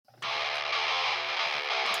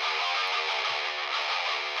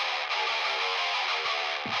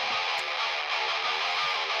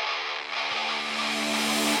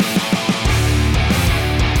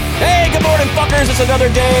Fighters, it's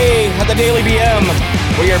another day at the Daily BM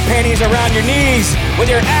where your panties around your knees with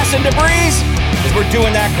your ass in debris as we're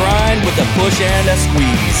doing that grind with the push and a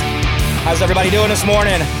squeeze. How's everybody doing this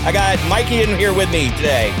morning? I got Mikey in here with me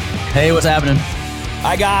today. Hey, what's happening?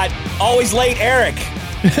 I got always late Eric.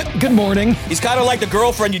 Good morning. He's kind of like the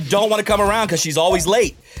girlfriend you don't want to come around because she's always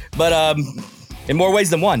late, but in more ways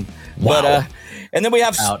than one. Wow. But and then we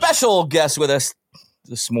have special guests with us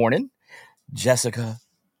this morning, Jessica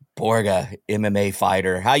Borga, MMA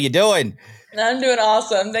fighter. How you doing? I'm doing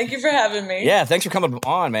awesome. Thank you for having me. Yeah, thanks for coming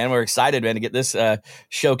on, man. We're excited, man, to get this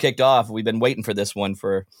show kicked off. We've been waiting for this one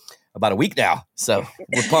for about a week now, so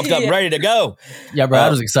we're pumped up and ready to go. Yeah,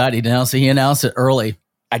 Brad was excited. He announced it early.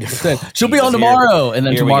 I just said, she'll be on tomorrow, and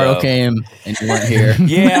then tomorrow came, and you weren't here.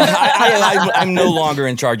 Yeah, I'm no longer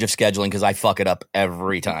in charge of scheduling because I fuck it up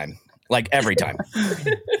every time. Like, every time.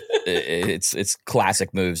 It's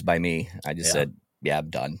classic moves by me. I just said, yeah,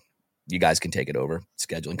 I'm done. You guys can take it over.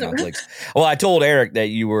 Scheduling conflicts. Well, I told Eric that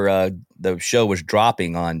you were the show was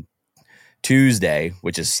dropping on Tuesday,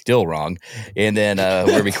 which is still wrong. And then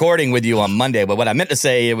we're recording with you on Monday. But what I meant to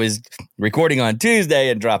say, it was recording on Tuesday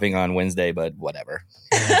and dropping on Wednesday, but whatever.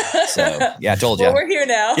 So, yeah, I told you. Well, we're here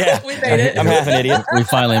now. Yeah. We made it. I'm half an idiot. We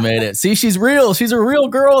finally made it. See, she's real. She's a real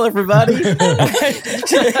girl, everybody. You don't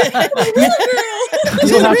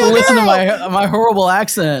have to listen to my horrible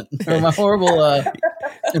accent or my horrible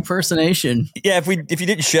impersonation. Yeah, if you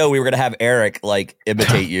didn't show, we were gonna have Eric like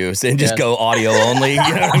imitate you and just go audio only. You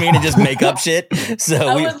know what I mean? And just make up shit. So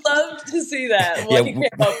I would love to see that. What you came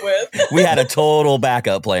up with. We had a total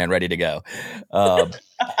backup plan ready to go.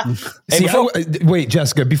 See, wait,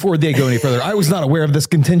 Jessica, before they go any further, I was not aware of this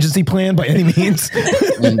contingency plan by any means.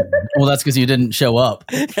 Well, that's because you didn't show up.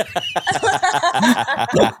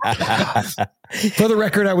 For the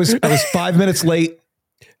record, I was 5 minutes late.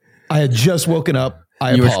 I had just woken up.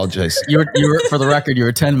 I apologize. You were for the record, you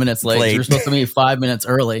were 10 minutes late. You were supposed to meet 5 minutes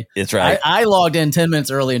early. That's right. I logged in 10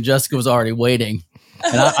 minutes early, and Jessica was already waiting.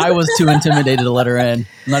 And I was too intimidated to let her in.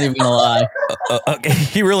 I'm not even gonna lie.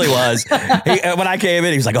 He really was. When I came in,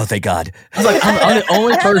 he was like, "Oh, thank God." I was like, I'm the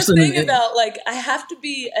only person. I have a thing about like I have to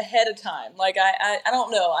be ahead of time. Like I don't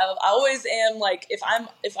know. I always am like if I'm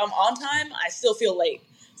on time, I still feel late.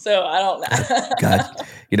 So I don't know.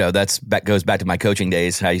 God, that goes back to my coaching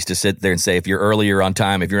days. I used to sit there and say, if you're early, you're on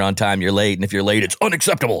time. If you're on time, you're late. And if you're late, it's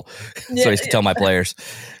unacceptable. So I used to tell my players.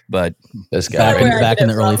 But this guy back in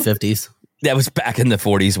the early 50s. That was back in the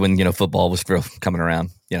 40s when, football was still coming around,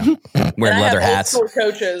 wearing leather hats. Old school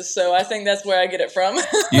coaches, so I think that's where I get it from.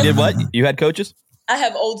 You did what? You had coaches? I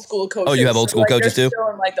have old school coaches. Oh, you have old school coaches too? Still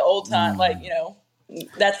in like the old time,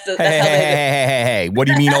 that's how they Hey, what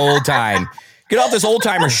do you mean old time? Get off this old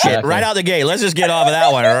timer shit right out the gate. Let's just get off of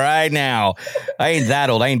that one right now. I ain't that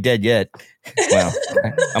old. I ain't dead yet. Well,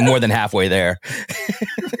 I'm more than halfway there.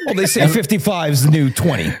 Well, they say 55 is the new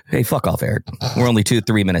 20. Hey, fuck off, Eric. We're only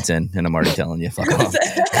 2-3 minutes in, and I'm already telling you, fuck off. I was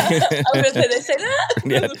going to say, they say that?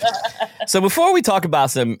 Yeah. So before we talk about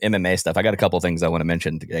some MMA stuff, I got a couple things I want to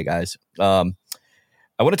mention today, guys. I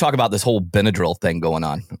want to talk about this whole Benadryl thing going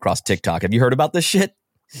on across TikTok. Have you heard about this shit?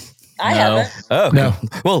 I haven't. Oh, no.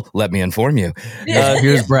 Well, let me inform you.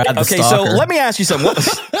 Here's Brad, the okay, stalker. So let me ask you something.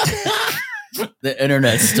 The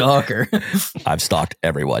internet stalker. I've stalked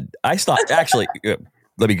everyone. Actually,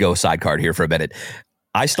 let me go side card here for a minute.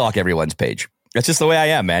 I stalk everyone's page. That's just the way I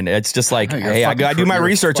am, man. It's just like, hey, I do my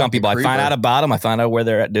research on people. I find out about them. I find out where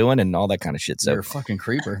they're doing and all that kind of shit. So you're a fucking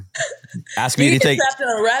creeper. Ask me anything. He stepped in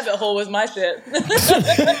a rabbit hole with my shit.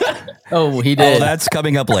 Oh, he did. Oh, that's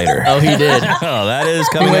coming up later. Oh, he did. Oh, that is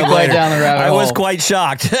coming up later. Down the rabbit I hole. was quite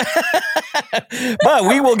shocked. But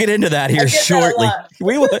we will get into that here shortly.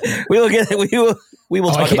 We will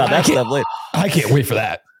talk about that stuff later. I can't wait for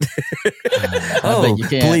that.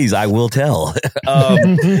 Please, I will tell.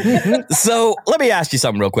 So let me ask you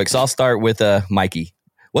something real quick. So I'll start with Mikey.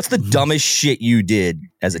 What's the dumbest shit you did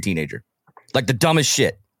as a teenager? Like the dumbest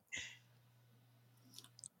shit.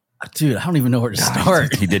 Dude, I don't even know where to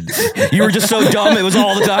start. You did. You were just so dumb. It was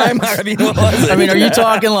all the time. I mean, what was it? I mean, are you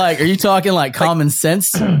talking like common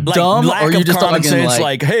sense dumb, lack or are you of just common talking sense?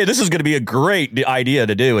 Like, hey, this is going to be a great idea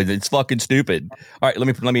to do, and it's fucking stupid. All right, let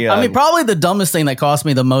me. I mean, probably the dumbest thing that cost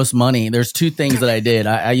me the most money. There's two things that I did.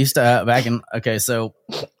 I used to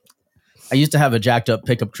I used to have a jacked up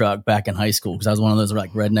pickup truck back in high school because I was one of those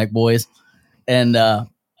like redneck boys, and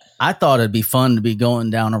I thought it'd be fun to be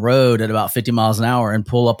going down a road at about 50 miles an hour and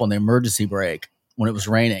pull up on the emergency brake when it was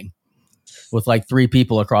raining with like 3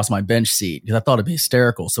 people across my bench seat because I thought it'd be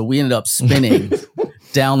hysterical. So we ended up spinning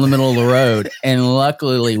down the middle of the road, and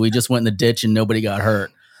luckily we just went in the ditch and nobody got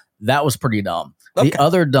hurt. That was pretty dumb. Okay. The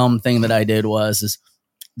other dumb thing that I did was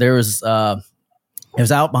there was It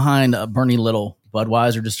was out behind Bernie Little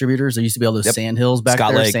Budweiser distributors. There used to be all those sand hills back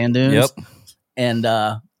Scott there, Lake. sand dunes. Yep. And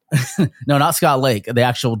no, not Scott Lake, the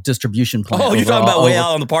actual distribution plant. Oh, you're talking about way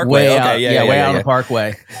out on the Parkway. Way Okay, out, yeah, way out on the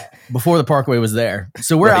Parkway. Before the Parkway was there.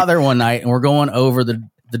 So we're out there one night and we're going over the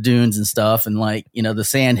dunes and stuff and like, you know, the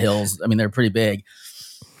sand hills. I mean, they're pretty big.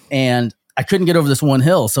 And I couldn't get over this one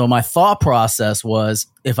hill. So my thought process was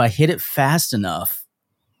if I hit it fast enough,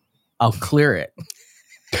 I'll clear it.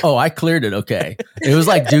 Oh, I cleared it. Okay. It was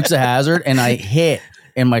like Dukes of Hazzard and I hit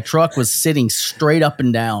and my truck was sitting straight up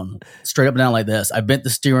and down like this. I bent the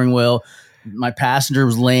steering wheel. My passenger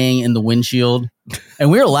was laying in the windshield and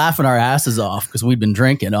we were laughing our asses off because we'd been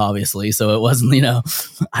drinking, obviously. So it wasn't, you know,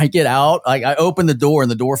 I get out, I open the door and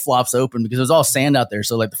the door flops open because there's all sand out there.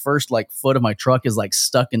 So like the first like foot of my truck is like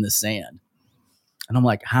stuck in the sand. And I'm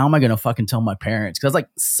like, how am I going to fucking tell my parents? Because I was like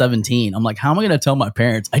 17. I'm like, how am I going to tell my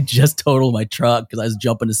parents I just totaled my truck because I was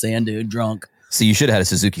jumping a sand dude drunk? So you should have had a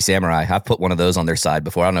Suzuki Samurai. I've put one of those on their side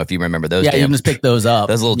before. I don't know if you remember those. Yeah, you can just pick those up.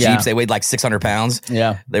 Those little Jeeps, they weighed like 600 pounds.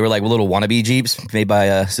 Yeah. They were like little wannabe Jeeps made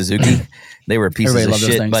by Suzuki. They were pieces of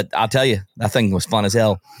shit, but I'll tell you, that thing was fun as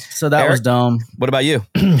hell. So that was dumb. What about you?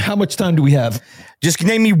 How much time do we have? Just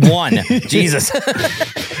name me one. Jesus.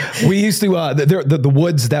 We used to, the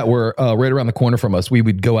woods that were right around the corner from us, we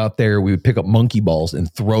would go out there, we would pick up monkey balls and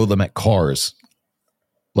throw them at cars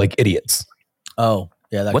like idiots. Oh,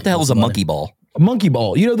 yeah. What the hell is a monkey ball? A monkey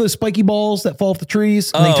ball. You know those spiky balls that fall off the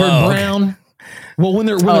trees and they turn brown? Okay. Well, when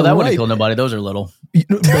they're that ripe, wouldn't kill nobody. Those are little.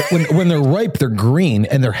 But when they're ripe, they're green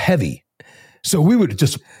and they're heavy. So we would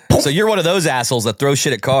just. So you're one of those assholes that throw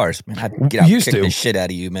shit at cars. Man, I'd get out and kick the shit out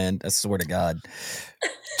of you, man. I swear to God.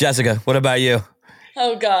 Jessica, what about you?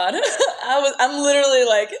 Oh God, I'm literally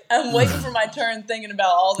like, I'm waiting for my turn, thinking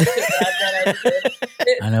about all the shit that I've done as a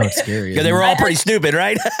kid. I know it's scary. Yeah, they were all pretty stupid,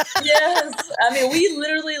 right? Yes, I mean, we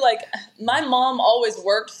literally like, my mom always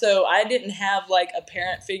worked, so I didn't have like a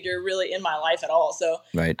parent figure really in my life at all. So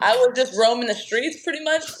right. I was just roaming the streets pretty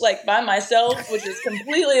much like by myself, which is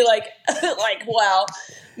completely like, like wow.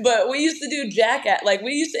 But we used to do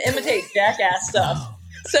we used to imitate jackass stuff.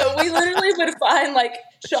 So we literally would find like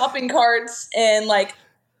shopping carts and like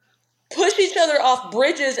push each other off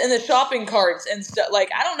bridges in the shopping carts and stuff.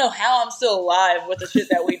 Like, I don't know how I'm still alive with the shit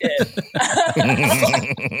that we did.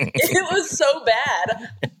 It was so bad.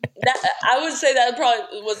 That I would say that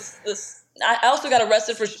probably was this. I also got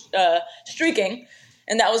arrested for streaking,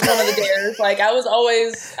 and that was one of the dares. Like, I was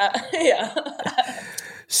always, yeah.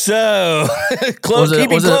 So,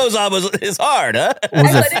 keeping clothes on is hard, huh?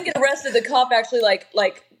 Actually, I didn't get arrested. The cop actually,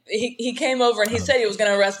 he came over and he said he was going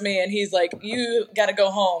to arrest me, and he's like, you got to go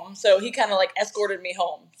home. So he kind of like escorted me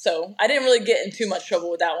home. So I didn't really get in too much trouble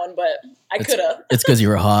with that one, but I could have. It's because you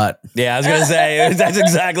were hot. Yeah, I was going to say, that's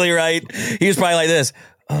exactly right. He was probably like this.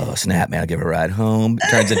 Oh, snap, man, I'll give her a ride home. It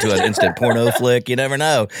turns into an instant porno flick. You never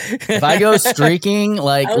know. If I go streaking,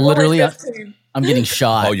 like literally, I'm getting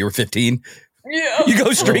shot. Oh, you were 15? Yeah. You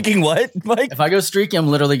go streaking what, Mike? If I go streaking, I'm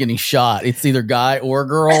literally getting shot. It's either guy or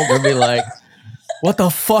girl. They'll be like, what the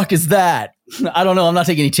fuck is that? I don't know. I'm not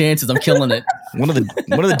taking any chances. I'm killing it. One of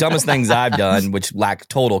the dumbest things I've done, which lacked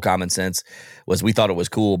total common sense, was we thought it was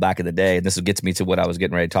cool back in the day. And this gets me to what I was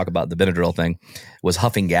getting ready to talk about, the Benadryl thing, was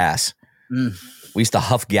huffing gas. We used to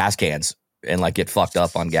huff gas cans and like get fucked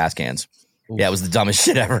up on gas cans. Yeah, it was the dumbest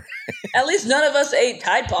shit ever. At least none of us ate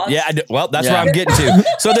Tide Pods. Yeah, well, that's where I'm getting to.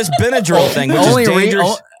 So this Benadryl thing, which is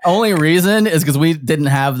dangerous. Only reason is because we didn't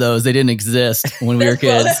have those. They didn't exist when we were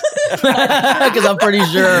kids. Because I'm pretty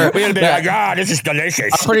sure. We would have been like, oh, this is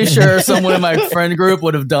delicious. I'm pretty sure someone in my friend group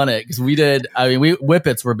would have done it. Because we did. I mean,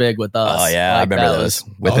 Whippets were big with us. Oh, yeah. I remember those.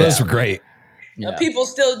 Those were great. Yeah. People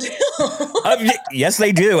still do. Yes,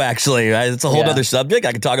 they do, actually. It's a whole other subject.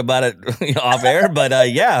 I can talk about it off air, but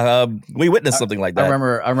we witnessed something like that.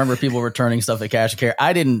 I remember people returning stuff at Cash and Care.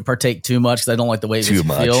 I didn't partake too much because I don't like the way it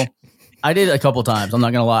feel. I did a couple times. I'm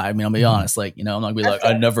not going to lie. I mean, I'll be honest. Like, I'm not going to be like,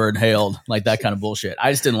 I never inhaled, like that kind of bullshit.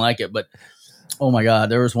 I just didn't like it. But oh my God,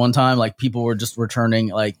 there was one time like people were just returning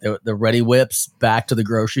like the Ready Whips back to the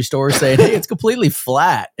grocery store saying, hey, it's completely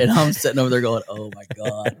flat. And I'm sitting over there going, oh my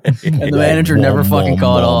God. And the manager never fucking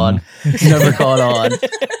caught on. Never caught on.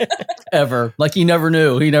 Ever. Like he never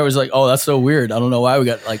knew. He never was like, oh, that's so weird. I don't know why we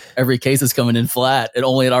got like every case is coming in flat and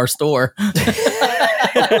only at our store.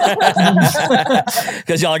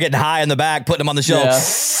 Because y'all are getting high in the back, putting them on the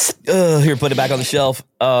shelf. Here, put it back on the shelf.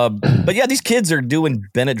 But yeah, these kids are doing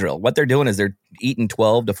Benadryl. What they're doing is they're eating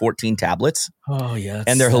 12 to 14 tablets. Oh, yeah.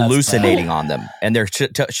 And they're hallucinating on them. And they're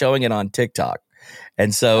showing it on TikTok.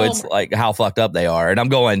 And so it's like how fucked up they are. And I'm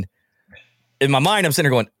going, in my mind, I'm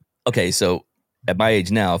sitting there going, okay, so at my age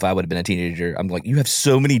now, if I would have been a teenager, I'm like, you have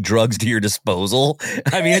so many drugs to your disposal.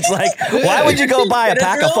 I mean, it's like, why would you go buy a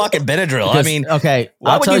pack of fucking Benadryl? Because, I mean, okay,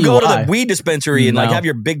 why I'll would tell you go to why. the weed dispensary and like No. have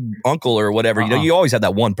your big uncle or whatever? You know, Uh-uh. you always have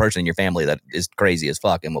that one person in your family that is crazy as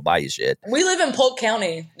fuck and will buy you shit. We live in Polk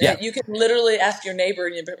County. Yeah. You can literally ask your neighbor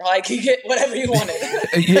and you probably can get whatever you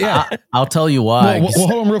wanted. Yeah. I'll tell you why. Well,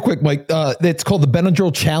 hold on real quick, Mike. It's called the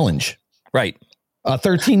Benadryl Challenge. Right. A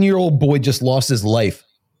 13-year-old boy just lost his life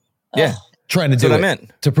Yeah. trying to That's do what it I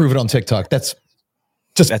meant. to prove it on TikTok. That's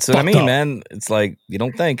what I mean, up. man. It's like, you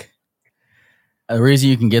don't think. The reason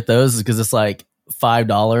you can get those is because it's like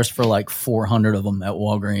 $5 for like 400 of them at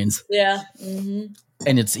Walgreens, Yeah. Mm-hmm.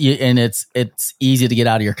 and it's easy to get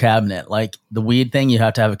out of your cabinet. Like the weed thing, you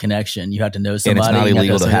have to have a connection. You have to know And somebody. it's not you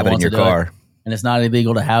illegal know to have it in someone your who wants to do it. car. And it's not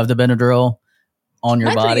illegal to have the Benadryl on your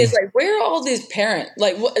My body. thing is like, where are all these parents?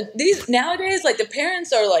 Like these nowadays, like the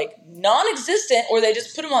parents are like non-existent, or they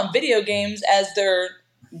just put them on video games as their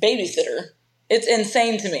babysitter. It's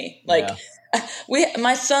insane to me. Like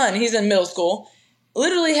my son, he's in middle school,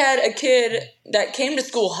 literally had a kid that came to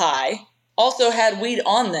school high, also had weed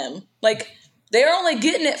on them. Like they're only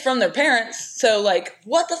getting it from their parents. So like,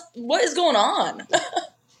 what is going on?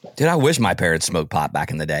 Dude, I wish my parents smoked pot back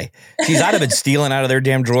in the day. She's I'd have been stealing out of their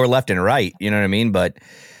damn drawer left and right. You know what I mean? But,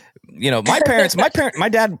 you know, my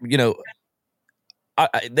dad, you know,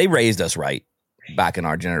 they raised us right back in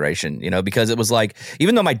our generation, you know, because it was like,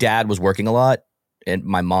 even though my dad was working a lot and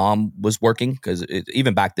my mom was working, because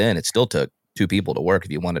even back then it still took two people to work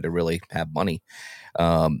if you wanted to really have money.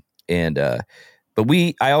 But I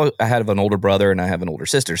had an older brother and I have an older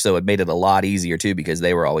sister. So it made it a lot easier too, because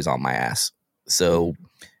they were always on my ass. So,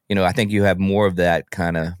 you know, I think you have more of that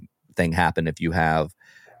kind of thing happen if you have,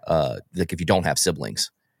 like if you don't have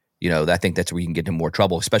siblings. You know, I think that's where you can get into more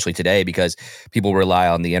trouble, especially today, because people rely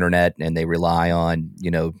on the internet and they rely on,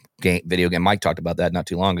 you know, video game. Mike talked about that not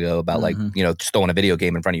too long ago about like, you know, just throwing a video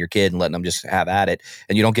game in front of your kid and letting them just have at it.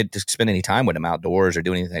 And you don't get to spend any time with them outdoors or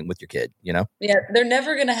do anything with your kid, you know? Yeah, they're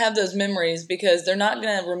never going to have those memories because they're not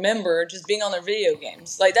going to remember just being on their video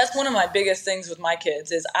games. Like, that's one of my biggest things with my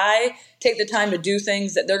kids is I take the time to do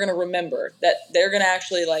things that they're going to remember, that they're going to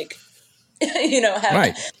actually, like, you know, have.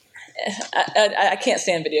 Right. I can't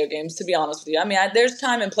stand video games, to be honest with you. I mean, there's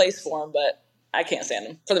time and place for them, but I can't stand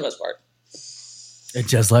them for the most part. And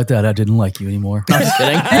just like that, I didn't like you anymore. I'm just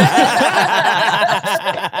kidding.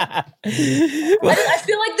 I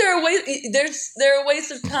feel like they're a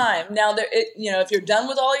waste of time. Now, you know, if you're done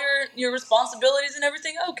with all your responsibilities and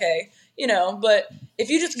everything, okay, you know. But if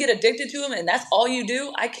you just get addicted to them and that's all you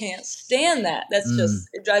do, I can't stand that. That's just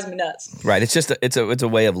it drives me nuts. Right. It's just it's a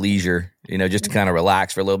way of leisure, you know, just to kind of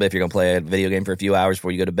relax for a little bit. If you're gonna play a video game for a few hours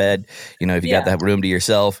before you go to bed, you know, if you got that room to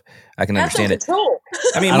yourself, I can Have some understand it. control.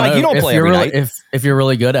 I mean, Mike, you don't play every night. If you're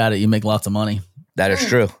really good at it, you make lots of money. That is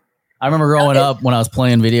true. I remember growing up when I was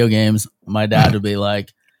playing video games, my dad would be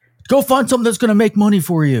like, go find something that's going to make money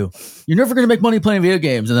for you. You're never going to make money playing video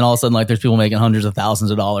games. And then all of a sudden, like, there's people making hundreds of thousands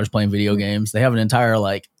of dollars playing video games. They have an entire,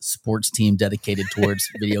 like, sports team dedicated towards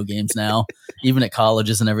video games now, even at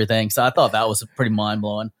colleges and everything. So I thought that was pretty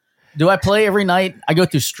mind-blowing. Do I play every night? I go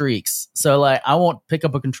through streaks. So, like, I won't pick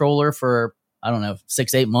up a controller for, I don't know,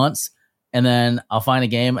 6-8 months. And then I'll find a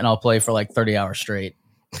game and I'll play for, like, 30 hours straight.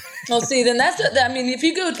 Well, see, then I mean, if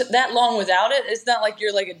you go that long without it, it's not like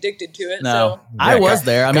you're like addicted to it. No, So I was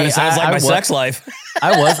there. I mean, It sounds like my sex life.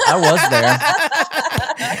 I was there.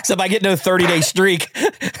 Except I get no 30-day streak.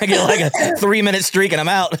 I get like a 3-minute streak and I'm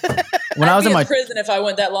out. When I was in my prison, if I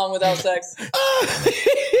went that long without sex,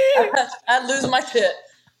 I'd lose my shit.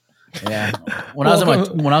 Yeah, when I was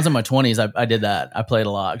in my 20s, I did that. I played a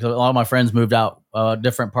lot because a lot of my friends moved out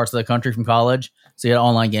different parts of the country from college, so you had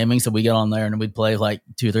online gaming. So we get on there and we'd play like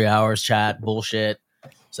 2-3 hours, chat, bullshit.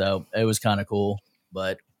 So it was kind of cool.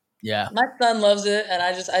 But yeah, My son loves it, and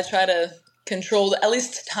I try to control at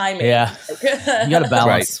least timing. yeah, you got to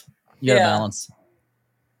balance. Right. You got to balance.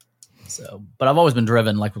 So, but I've always been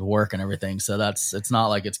driven like with work and everything. So it's not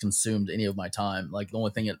like it's consumed any of my time. Like the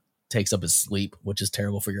only thing it takes up is sleep, which is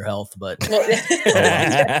terrible for your health. But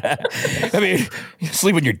I mean, you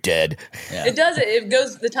sleep when you're dead. yeah. It does. It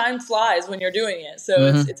goes. The time flies when you're doing it, so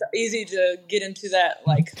it's easy to get into that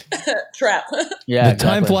like trap. Yeah, The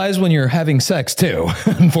time flies when you're having sex too,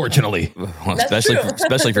 unfortunately. Well, That's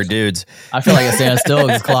especially true. for dudes. I feel like I stand still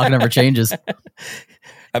because the clock never changes.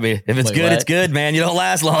 I mean, if it's Wait, good, what? it's good, man. You don't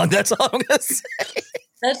last long. That's all I'm gonna say.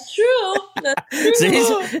 That's true. That's true.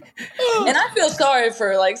 See? And I feel sorry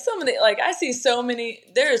for like some of the I see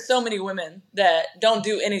there are so many women that don't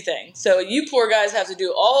do anything. So you poor guys have to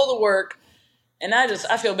do all the work And I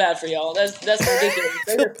feel bad for y'all. That's ridiculous.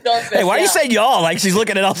 They're just starfish Hey, why are you down. saying y'all? Like she's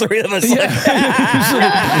looking at all three of us. She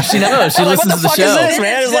knows. She Like, what listens the to the fuck is show. this,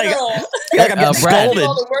 man? It's like, General, I'm getting Brad. I do scolded.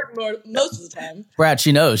 all the work most of the time. Brad,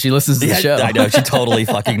 she knows. She listens to the show. I know. She totally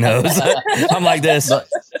fucking knows. I'm like this. But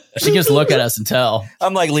she can just look at us and tell.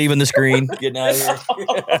 I'm like leaving the screen, getting out of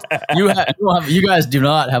here. You guys do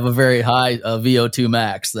not have a very high VO2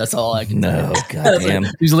 max. That's all I can No, tell. goddamn.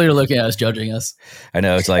 She's literally looking at us, judging us. I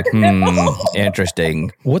know. It's like,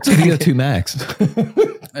 interesting. What's a VO2 max?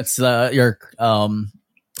 It's your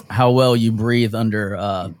how well you breathe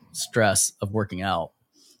under stress of working out,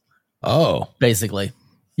 Oh, basically.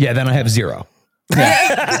 yeah. Then I have 0.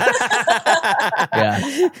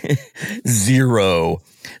 Yeah. 0.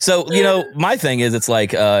 So, my thing is, it's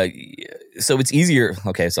like, so it's easier.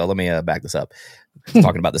 Okay. So let me back this up.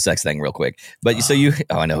 Talking about the sex thing real quick. But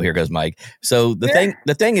I know, here goes Mike. So the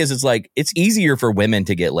thing is, it's like, it's easier for women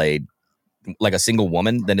to get laid, like a single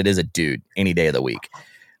woman, than it is a dude any day of the week.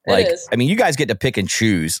 Like, It is. I mean, you guys get to pick and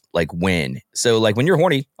choose like when. So like when you're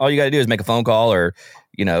horny, all you got to do is make a phone call or,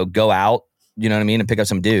 go out, you know what I mean? And pick up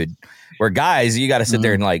some dude. Where guys, you got to sit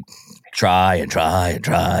there and like try and try and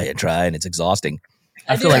try and try. And it's exhausting.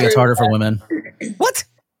 I feel like it's harder for women. What?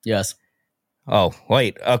 Yes. Oh,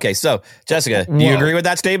 wait. Okay. So Jessica, do you Whoa. agree with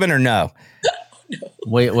that statement or no?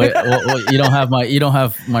 Wait. You don't have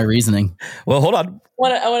my reasoning Well, hold on.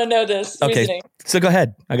 I want to know this Okay. reasoning. So go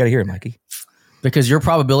ahead. I got to hear it, Mikey. because your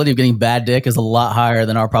probability of getting bad dick is a lot higher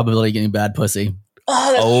than our probability of getting bad pussy.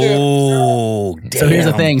 Oh, that's true. Oh, damn. So here's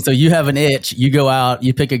the thing. So you have an itch. You go out.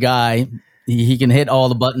 You pick a guy. He can hit all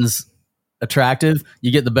the buttons attractive.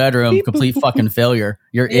 You get the bedroom. Complete fucking failure.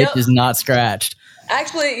 Your itch Yep. is not scratched.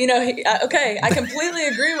 Actually, okay, I completely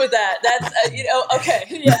agree with that. That's, okay,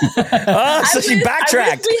 yeah. Oh, so she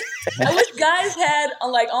backtracked. I wish guys had,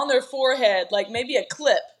 on their forehead, maybe a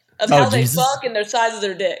clip of how they Jesus. fuck and their size of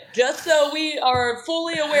their dick, just so we are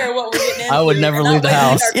fully aware of what we're getting into. I would never and not leave the wasting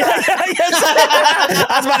house. our Yeah, time. yes.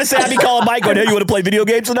 I was about to say, I'd be calling Mike going, hey, you want to play video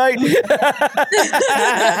games tonight?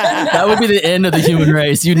 That would be the end of the human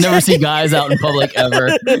race. You'd never see guys out in public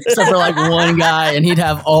ever, except for one guy, and he'd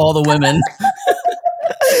have all the women.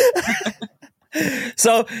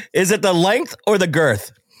 So is it the length or the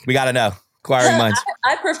girth? We got to know. Acquiring minds.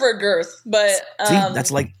 I prefer girth, but See, that's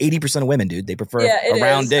like 80% of women, dude. They prefer Yeah, it a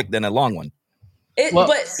round is. dick than a long one.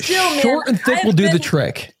 but still, man, Short and thick I've will do the been-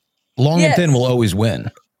 trick. Long and Yes. thin will always win.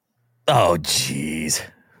 Oh, jeez.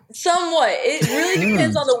 Somewhat. It really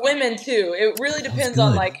depends on the women too. It really depends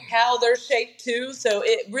on how they're shaped too. So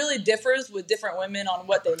it really differs with different women on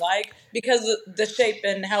what they like because of the shape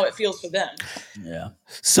and how it feels for them. Yeah.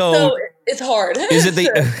 So it's hard. Is it the?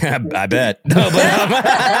 I bet. No,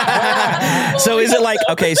 but so is it like?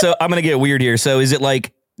 Okay, so I'm gonna get weird here. So is it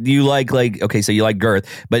like? Do you like okay? So you like girth,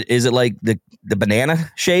 but is it like the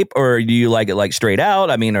banana shape, or do you like it like straight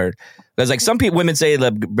out? I mean, or because some women say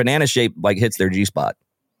the banana shape hits their G spot.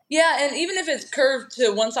 Yeah, and even if it's curved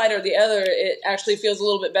to one side or the other, it actually feels a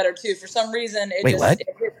little bit better too. For some reason, it hits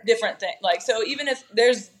different things. So even if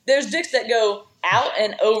there's dicks that go out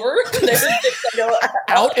and over, there's dicks that go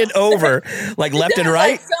Out and over, like left and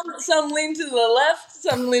right. Some lean to the left,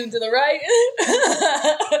 some lean to the right.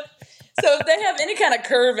 So if they have any kind of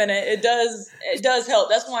curve in it, it does help.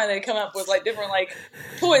 That's why they come up with different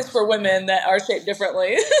toys for women that are shaped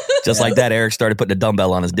differently. Just like that, Eric started putting a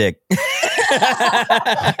dumbbell on his dick.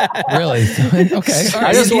 Really? Okay. All right.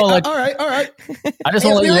 I just want all right. I just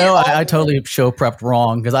want to let you know I totally show prepped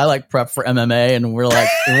wrong because I prep for MMA and we're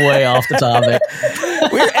way off the topic.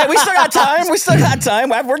 We still got time.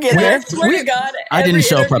 We're getting I there. swear to God, I didn't every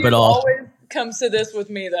show prep interview at all. Always comes to this with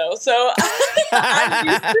me though, so I'm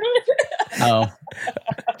used to it. Oh,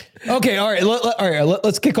 Okay. All right. All right.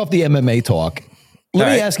 Let's kick off the MMA talk.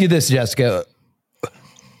 Let me ask you this, Jessica.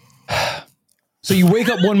 So you wake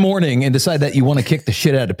up one morning and decide that you want to kick the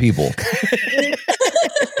shit out of people.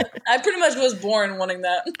 I pretty much was born wanting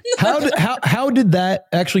that. How did that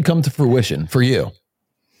actually come to fruition for you?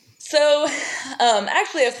 So,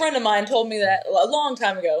 actually, a friend of mine told me that a long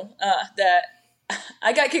time ago that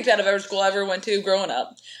I got kicked out of every school I ever went to growing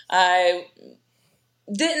up. I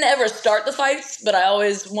didn't ever start the fights, but I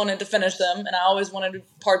always wanted to finish them, and I always wanted to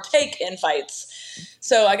partake in fights.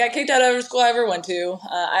 So I got kicked out of every school I ever went to.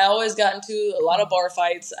 I always got into a lot of bar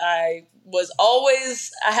fights. I always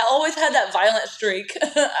had that violent streak.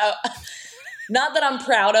 Not that I'm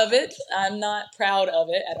proud of it. I'm not proud of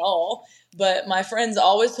it at all. But my friends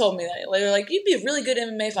always told me that. They were like, you'd be a really good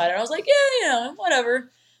MMA fighter. I was like, yeah, whatever.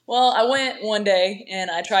 Well, I went one day and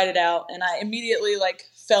I tried it out and I immediately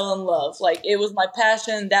fell in love. It was my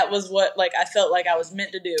passion. That was what I felt like I was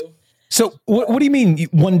meant to do. So what do you mean?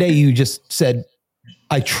 One day you just said,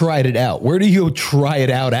 I tried it out. Where do you try it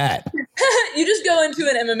out at? You just go into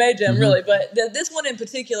an MMA gym, really. But this one in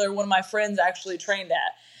particular, one of my friends actually trained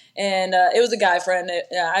at. And it was a guy friend.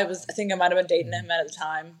 I think I might have been dating him at the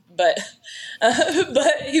time. But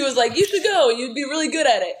he was like, you should go. You'd be really good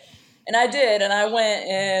at it. And I did. And I went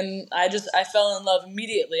and I fell in love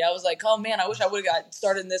immediately. I was like, oh, man, I wish I would have got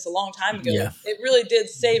started in this a long time ago. Yeah. It really did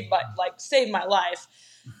save my life.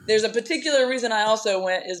 There's a particular reason I also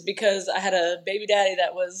went is because I had a baby daddy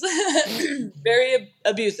that was very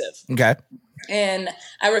abusive. Okay. And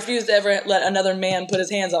I refused to ever let another man put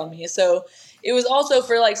his hands on me. So it was also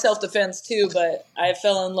for like self-defense too, but I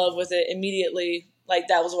fell in love with it immediately. Like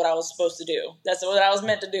that was what I was supposed to do. That's what I was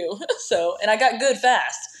meant to do. And I got good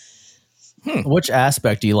fast. Which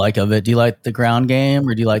aspect do you like of it? Do you like the ground game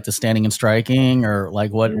or do you like the standing and striking or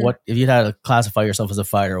like what if you had to classify yourself as a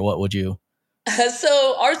fighter, what would you?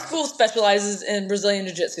 So our school specializes in Brazilian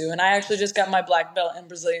Jiu-Jitsu, and I actually just got my black belt in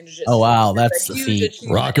Brazilian Jiu-Jitsu. Oh, wow. That's a feat.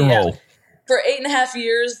 Rock and roll. For 8.5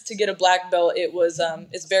 years to get a black belt, it was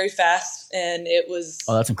it's very fast, and it was.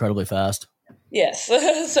 Oh, that's incredibly fast. Yes,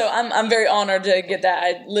 so I'm very honored to get that.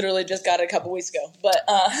 I literally just got it a couple weeks ago. But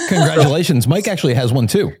congratulations, Mike actually has one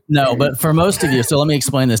too. No, but for most of you, so let me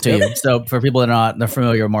explain this to you. So for people that are not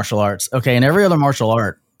familiar with martial arts, okay, in every other martial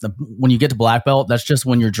art, when you get to black belt, that's just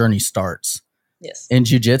when your journey starts. Yes. In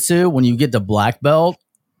jiu-jitsu, when you get to black belt,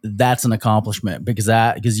 that's an accomplishment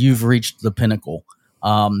because you've reached the pinnacle.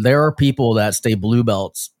 There are people that stay blue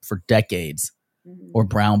belts for decades or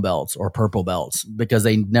brown belts or purple belts because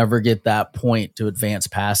they never get that point to advance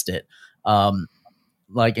past it.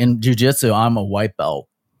 Like in jiu-jitsu, I'm a white belt.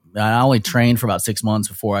 I only trained for about 6 months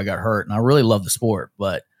before I got hurt, and I really love the sport,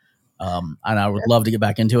 but and I would love to get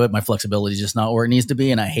back into it. My flexibility is just not where it needs to be,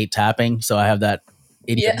 and I hate tapping, so I have that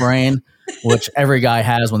idiot brain, which every guy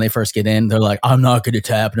has when they first get in. They're like, I'm not going to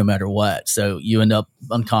tap no matter what. So you end up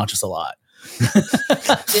unconscious a lot. Or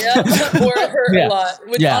hurt a lot.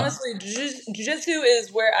 Which honestly, jiu-jitsu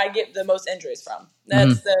is where I get the most injuries from.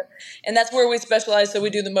 That's where we specialize. So we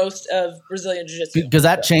do the most of Brazilian jiu-jitsu. Because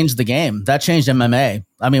that changed the game. That changed MMA.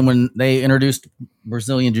 I mean, when they introduced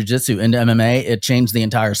Brazilian jiu-jitsu into MMA, it changed the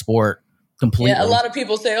entire sport completely. Yeah, a lot of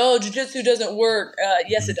people say, "Oh, jiu-jitsu doesn't work."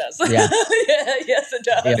 Yes, it does. Yeah. Yes, it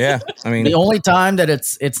does. Yeah, I mean, the only time that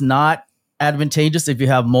it's not advantageous if you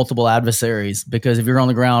have multiple adversaries, because if you're on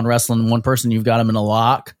the ground wrestling one person, you've got him in a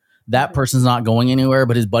lock. That person's not going anywhere,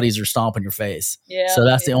 but his buddies are stomping your face. Yeah. So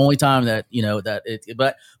that's the only time that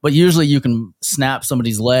but usually you can snap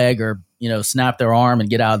somebody's leg or snap their arm and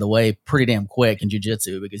get out of the way pretty damn quick in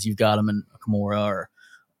jiu-jitsu because you've got them in a Kimura or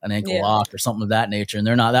an ankle lock or something of that nature, and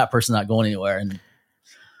that person's not going anywhere. And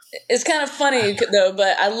it's kind of funny though,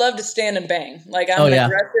 but I love to stand and bang. Like I'm an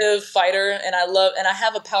aggressive fighter, and I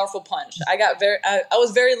have a powerful punch. I was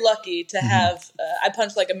very lucky to have. I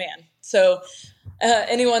punch like a man. So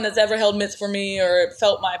anyone that's ever held mitts for me or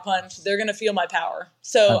felt my punch, they're gonna feel my power.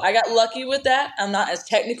 So I got lucky with that. I'm not as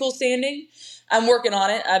technical standing. I'm working on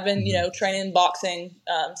it. I've been training boxing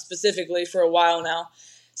specifically for a while now,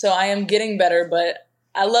 so I am getting better, but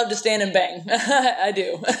I love to stand and bang. I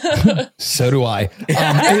do. So do I.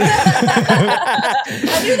 I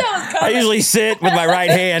knew that was coming. I usually sit with my right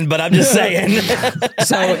hand, but I'm just saying.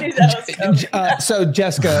 So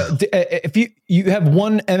Jessica, if you have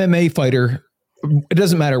one MMA fighter, it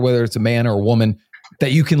doesn't matter whether it's a man or a woman,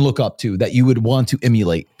 that you can look up to, that you would want to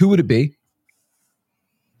emulate, who would it be?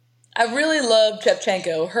 I really love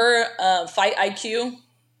Shevchenko. Her fight IQ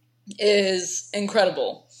is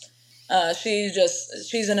incredible.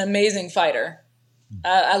 She's an amazing fighter.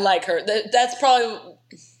 I like her. That's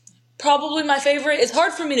probably my favorite. It's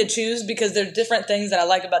hard for me to choose because there are different things that I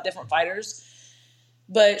like about different fighters,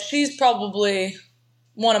 but she's probably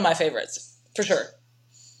one of my favorites for sure.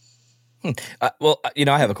 Well,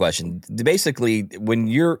 I have a question. Basically, when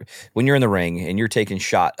you're in the ring and you're taking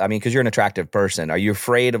shot, I mean, because you're an attractive person, are you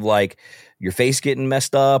afraid of like your face getting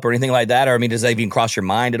messed up or anything like that? Or I mean, does that even cross your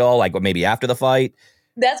mind at all? Like maybe after the fight?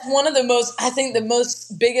 That's one of the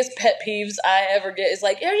most biggest pet peeves I ever get is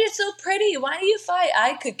like, oh, you're so pretty. Why do you fight?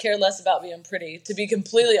 I could care less about being pretty, to be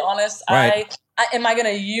completely honest. Right. Am I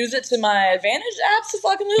going to use it to my advantage?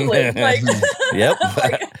 Absolutely. Like, yep.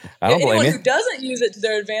 I don't blame anyone you. who doesn't use it to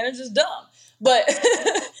their advantage is dumb. But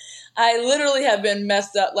I literally have been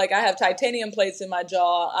messed up. Like I have titanium plates in my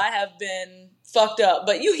jaw. I have been fucked up.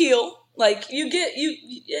 But you heal. Like you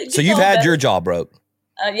get So you've had your jaw broke.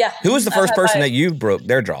 Yeah. Who was the first person that you broke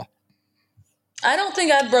their jaw? I don't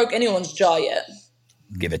think I broke anyone's jaw yet.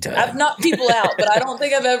 Give it to I've knocked people out, but I don't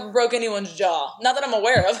think I've ever broke anyone's jaw. Not that I'm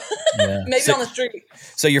aware of. Maybe on the street.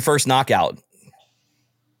 So your first knockout?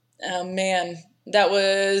 Oh man, that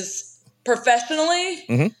was professionally.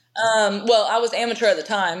 Well, I was amateur at the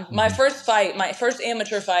time. My first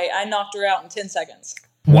amateur fight, I knocked her out in 10 seconds.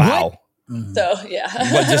 Wow. So yeah.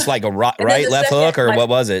 What, just like a right left second, hook, or what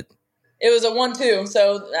was it? It was a 1-2,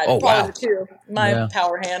 so probably wow. the 2. My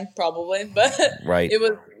power hand, probably, but Right.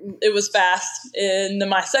 It was fast. In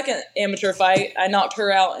my second amateur fight, I knocked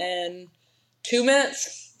her out in 2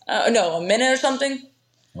 minutes. No, a minute or something.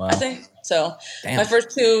 Wow. I think so. Damn. My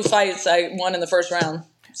first 2 fights, I won in the first round.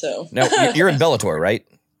 So No, you're in Bellator, right?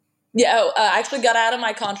 yeah, I actually got out of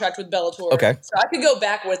my contract with Bellator. Okay. So I could go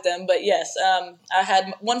back with them, but yes, I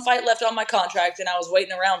had 1 fight left on my contract, and I was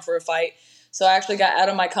waiting around for a fight. So I actually got out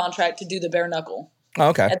of my contract to do the bare knuckle. Oh,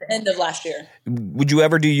 okay. At the end of last year. Would you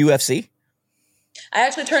ever do UFC? I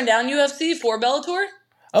actually turned down UFC for Bellator.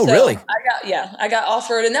 Oh, So really? I got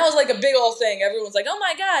offered, and that was like a big old thing. Everyone's like, "Oh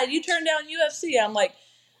my God, you turned down UFC." I'm like,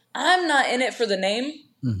 I'm not in it for the name.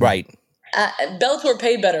 Right. Bellator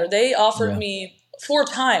paid better. They offered me 4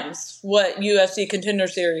 times what UFC Contender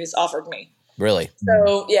Series offered me. Really?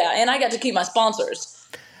 So yeah, and I got to keep my sponsors.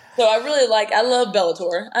 So I love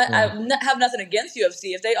Bellator. I have nothing against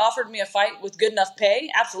UFC. If they offered me a fight with good enough pay,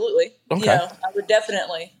 absolutely. Okay. I would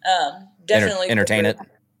definitely entertain it.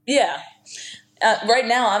 Yeah. Right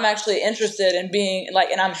now, I'm actually interested in being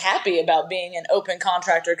and I'm happy about being an open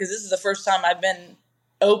contractor, because this is the first time I've been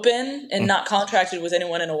open and not contracted with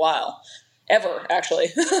anyone in a while, ever actually.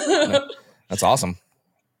 That's awesome.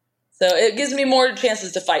 So it gives me more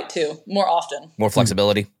chances to fight too, more often. More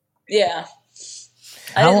flexibility. Yeah.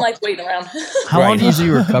 I didn't like waiting around. How long do you usually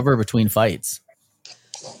recover between fights?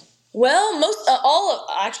 Well,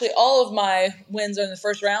 all of my wins are in the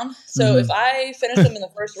first round. So if I finish them in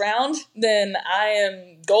the first round, then I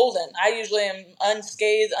am golden. I usually am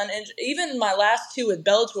unscathed, uninjured. Even my last 2 with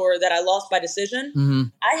Bellator that I lost by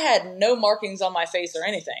decision, I had no markings on my face or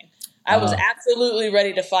anything. I was absolutely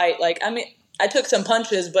ready to fight. I took some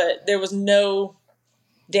punches, but there was no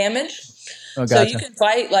damage. Oh, gotcha. So you can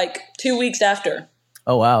fight 2 weeks after.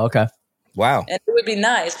 Oh, wow. Okay. Wow. And it would be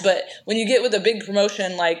nice, but when you get with a big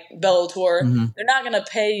promotion like Bellator, they're not going to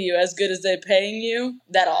pay you as good as they're paying you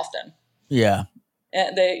that often. Yeah.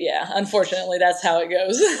 And unfortunately, that's how it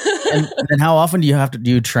goes. and how often do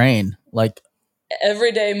you train?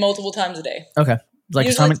 Every day, multiple times a day. Okay.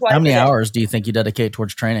 Usually How many hours do you think you dedicate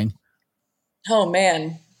towards training? Oh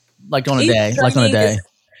man. On a day.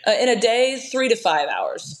 In a day, 3 to 5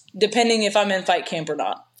 hours, depending if I'm in fight camp or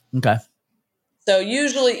not. Okay. So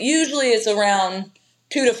usually it's around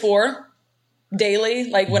 2 to 4 daily,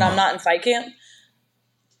 when I'm not in fight camp.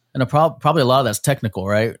 And probably a lot of that's technical,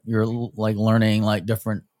 right? You're learning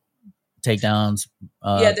different takedowns,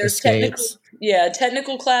 there's escapes.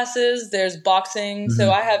 technical classes. There's boxing.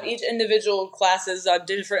 So I have each individual classes on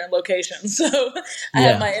different locations. So I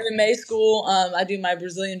have my MMA school. I do my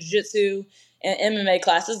Brazilian Jiu-Jitsu and MMA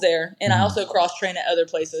classes there. And I also cross-train at other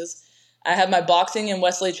places. I have my boxing in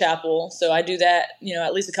Wesley Chapel, so I do that,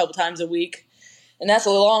 at least a couple times a week. And that's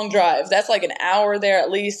a long drive. That's an hour there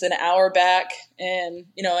at least, an hour back, and,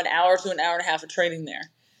 an hour to an hour and a half of training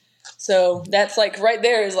there. So that's right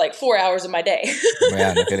there is 4 hours of my day.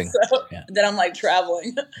 Yeah, no kidding. Then I'm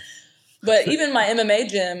traveling. But even my MMA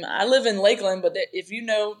gym, I live in Lakeland, but if you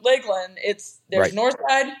know Lakeland, there's north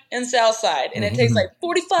side and south side. And it takes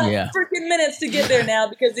 45 freaking minutes to get there now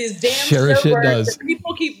because these damn suburbs,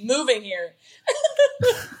 people keep moving here.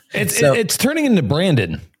 It's turning into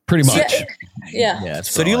Brandon, pretty much. Yeah.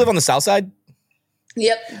 So do you live on the south side?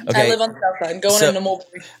 Yep. Okay. I live on the south side, going into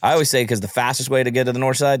Mulberry. I always say, because the fastest way to get to the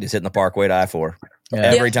north side is hitting the Parkway to I-4.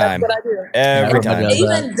 Every time. That's what I do. Every time.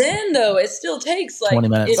 Even then, though, it still takes 20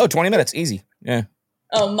 minutes. 20 minutes. Easy. Yeah.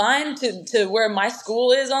 Oh, mine to where my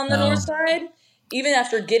school is on the north side, even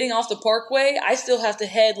after getting off the Parkway, I still have to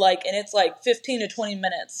head and it's 15 to 20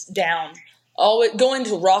 minutes down. Going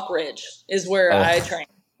to Rock Ridge is where I train.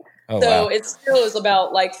 Oh, so wow. it still is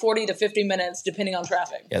about 40 to 50 minutes depending on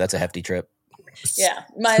traffic. Yeah, that's a hefty trip. Yeah.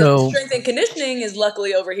 My strength and conditioning is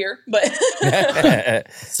luckily over here, but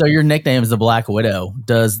So your nickname is the Black Widow.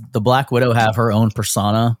 Does the Black Widow have her own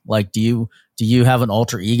persona? Do you have an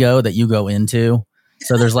alter ego that you go into?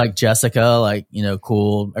 So there's Jessica,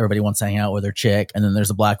 cool, everybody wants to hang out with her chick, and then there's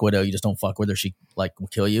the Black Widow, you just don't fuck with her, she will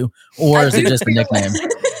kill you. Or is it just a nickname?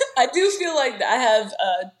 I do feel like I have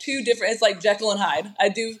 2 different, it's like Jekyll and Hyde. I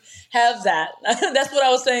do have that. That's what I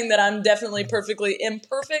was saying, that I'm definitely perfectly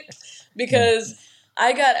imperfect, because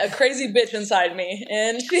I got a crazy bitch inside me,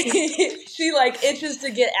 and she itches to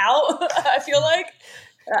get out. I feel like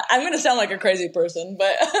I'm going to sound like a crazy person,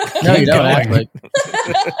 but no, you don't. Actually.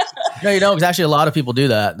 No, you don't. Because actually, a lot of people do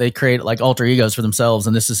that. They create alter egos for themselves,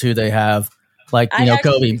 and this is who they have Like,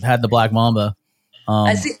 Kobe had the Black Mamba.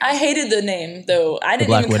 I hated the name though. I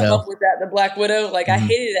didn't even come up with that. The Black Widow. Like I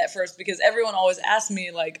hated it at first because everyone always asked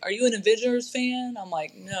me, like, "Are you an Avengers fan?" I'm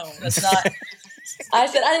like, "No, that's not." I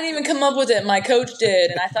said I didn't even come up with it. My coach did,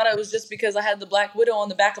 and I thought it was just because I had the Black Widow on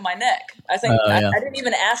the back of my neck. I think I didn't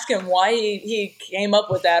even ask him why he came up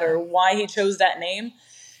with that or why he chose that name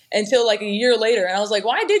until like a year later, and I was like,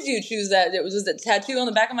 "Why did you choose that? It was just a tattoo on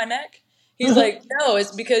the back of my neck." He's like, no, it's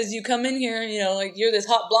because you come in here, like you're this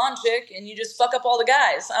hot blonde chick and you just fuck up all the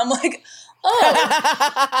guys. I'm like,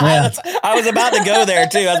 I was about to go there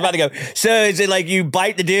too. I was about to go. So is it like you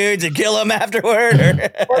bite the dudes and kill them afterward? Or?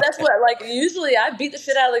 Well, that's what, like, usually I beat the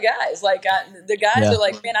shit out of the guys. Like, the guys are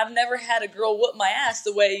like, man, I've never had a girl whoop my ass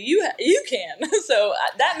the way you can. So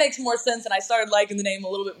that makes more sense. And I started liking the name a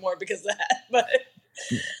little bit more because of that. But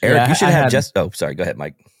Eric, you should have Oh, sorry. Go ahead,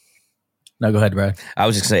 Mike. No, go ahead, Brad. I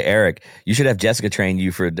was just gonna say, Eric, you should have Jessica train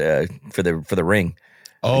you for the ring.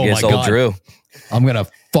 Oh my God, Drew. I'm gonna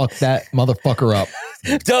fuck that motherfucker up.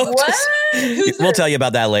 We'll tell you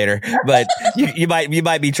about that later. But you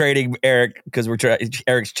might be training Eric because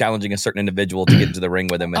Eric's challenging a certain individual to get into the ring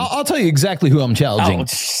with him. And, I'll tell you exactly who I'm challenging. Oh,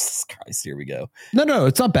 Jesus Christ! Here we go. No,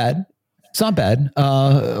 it's not bad. It's not bad.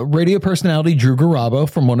 Radio personality Drew Garabo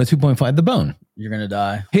from 102.5 The Bone. You're gonna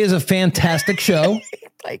die. He has a fantastic show.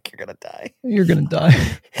 Like, you're gonna die. You're gonna die.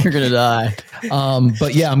 You're gonna die.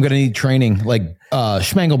 But yeah, I'm gonna need training. Like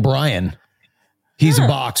Schmangel Bryan, he's a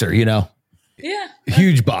boxer. Yeah,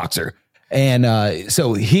 huge boxer, and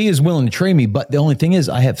so he is willing to train me. But the only thing is,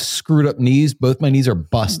 I have screwed up knees. Both my knees are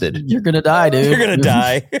busted. You're gonna die, dude. You're gonna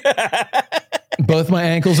die. Both my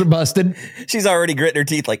ankles are busted. She's already gritting her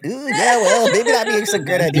teeth like, ooh, yeah, well, maybe that makes a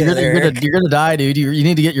good idea. You're gonna die, dude. You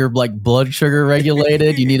need to get your like blood sugar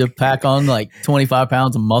regulated. You need to pack on like 25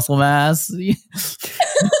 pounds of muscle mass. You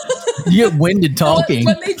get winded talking.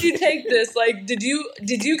 What made you take this? Like, did you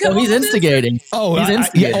come? He's instigating. He's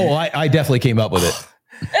instigating. I definitely came up with it.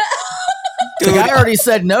 The guy already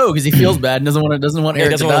said no because he feels bad and doesn't want Eric to die. He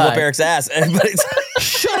doesn't want to whoop Eric's ass.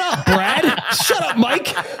 Shut up, Brad. Shut up,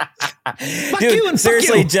 Mike. Dude,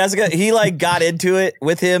 seriously, Jessica, he like got into it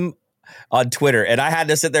with him on Twitter, and I had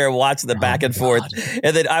to sit there and watch the back and forth.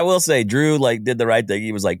 And then I will say, Drew like did the right thing.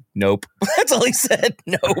 He was like, "Nope." That's all he said.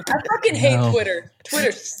 Nope. I fucking hate Twitter.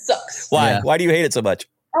 Twitter sucks. Why? Yeah. Why do you hate it so much?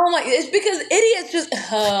 Oh my! It's because idiots just.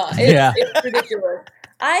 It's ridiculous.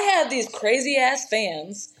 I have these crazy ass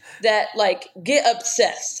fans that like get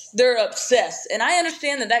obsessed. They're obsessed, and I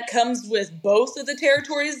understand that comes with both of the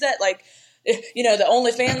territories that like. The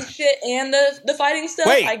OnlyFans shit and the fighting stuff.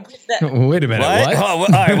 Wait. I get that. Wait a minute. What? Oh, all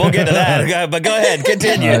right, we'll get to that. But go ahead,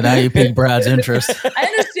 continue. Now you pique Brad's interest. I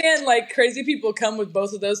understand like crazy people come with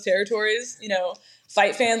both of those territories.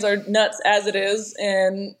 Fight fans are nuts as it is,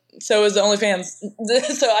 and so is the OnlyFans.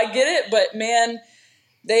 So I get it, but man,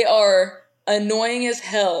 they are annoying as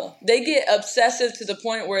hell. They get obsessive to the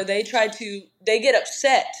point where they get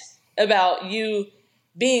upset about you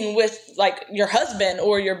being with like your husband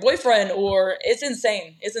or your boyfriend, or it's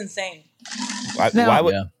insane. It's insane.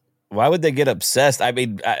 Why would they get obsessed? I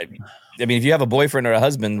mean, if you have a boyfriend or a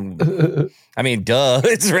husband, I mean, duh,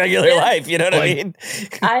 it's regular life. You know what I mean?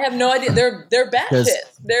 I have no idea. They're batshit.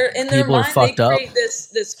 They're in their mind. They create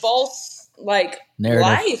this false like narrative.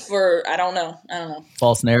 Life, or I don't know.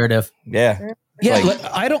 False narrative. Yeah. Yeah. Like,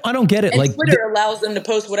 I don't get it. And like Twitter allows them to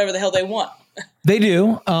post whatever the hell they want. They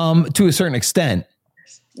do, to a certain extent.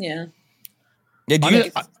 Yeah.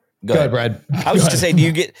 Go ahead, Brad. I was just gonna say, do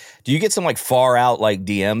you get some like far out like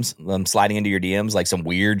DMs, sliding into your DMs, like some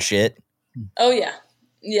weird shit? Oh yeah.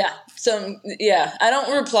 I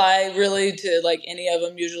don't reply really to like any of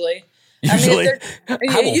them usually. I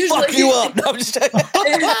will fuck you up. No, I'm just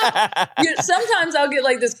sometimes I'll get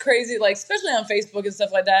like this crazy, like especially on Facebook and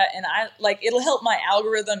stuff like that, and I like it'll help my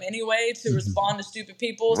algorithm anyway to respond to stupid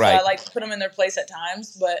people. So I like to put them in their place at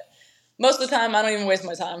times, but most of the time I don't even waste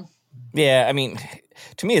my time. Yeah, I mean,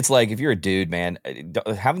 to me, it's like if you're a dude, man,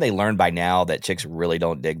 haven't they learned by now that chicks really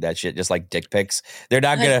don't dig that shit? Just like dick pics, they're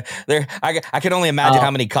not gonna. I can only imagine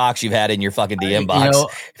how many cocks you've had in your fucking DM box.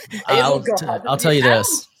 I'll tell you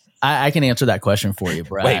this. I can answer that question for you,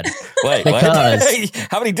 Brad. Wait, because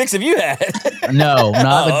how many dicks have you had? No,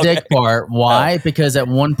 not the dick part. Why? Because at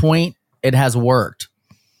one point it has worked.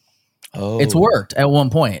 Oh. It's worked at one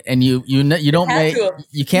point, and you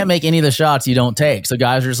can't make any of the shots you don't take. So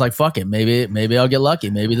guys are just like, fuck it, maybe I'll get lucky.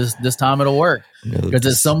 Maybe this time it'll work. Because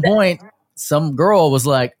at some point, some girl was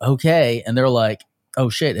like, okay, and they're like, oh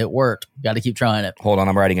shit, it worked. Got to keep trying it. Hold on,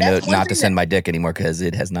 I'm writing a note not to send my dick anymore because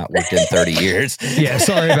it has not worked in 30 years. Yeah,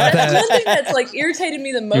 sorry about that. One thing that's like irritated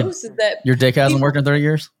me the most is that your dick hasn't worked in 30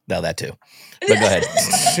 years. No, that too. But go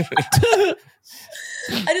ahead.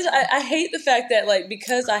 I hate the fact that like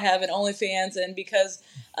because I have an OnlyFans and because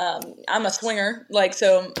I'm a swinger, like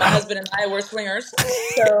so my husband and I were swingers.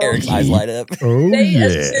 So Eric's eyes light up.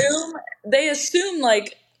 they assume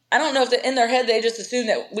like I don't know if in their head they just assume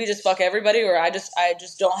that we just fuck everybody, or I just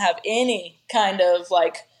don't have any kind of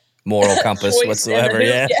like moral compass whatsoever.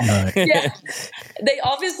 Yeah. Yeah. They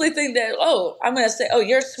obviously think that, oh, I'm going to say, oh,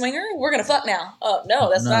 you're a swinger? We're going to fuck now. Oh,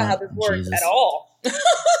 no, that's not how this works at all.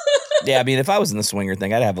 Yeah, I mean, if I was in the swinger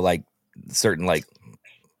thing, I'd have like certain like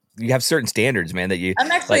you have certain standards, man. That you.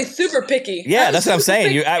 I'm actually super picky. Yeah, that's what I'm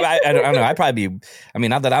saying. I don't know. I'd probably be. I mean,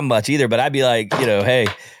 not that I'm much either, but I'd be like, hey,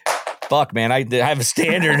 fuck, man, I have a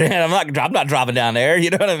standard, man. I'm not dropping down there. You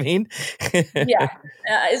know what I mean? Yeah,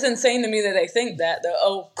 it's insane to me that they think that. Though.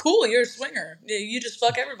 Oh, cool, you're a swinger. You just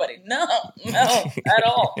fuck everybody. No, at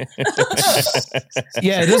all.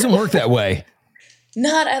 Yeah, it doesn't work that way.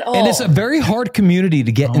 Not at all. And it's a very hard community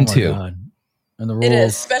to get into. My God. And the rules. It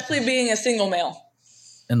is, especially being a single male.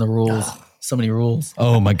 And the rules. So many rules.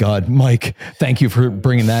 Oh my God, Mike, thank you for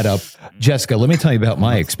bringing that up. Jessica, let me tell you about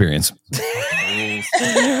my experience.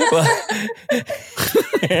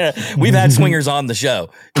 We've had swingers on the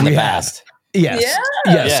show in the past. Yes.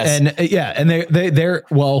 Yeah. Yes. And they're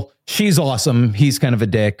well, she's awesome. He's kind of a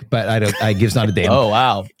dick, but I gives not a damn. Oh,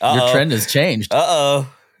 wow. Your trend has changed.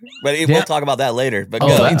 But we'll talk about that later. But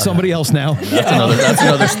find somebody else now. That's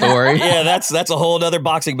another story. Yeah, that's a whole other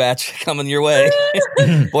boxing match coming your way.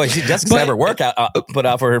 Boy, Jessica's never workout put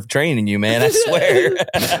out for her training you, man. I swear.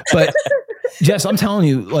 But Jess, I'm telling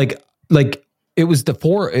you, like it was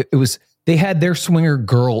they had their swinger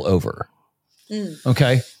girl over.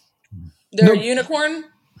 Okay. They're a unicorn?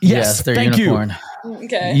 Yes, they're thank unicorn. you.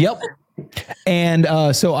 Okay. Yep. And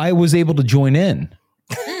so I was able to join in.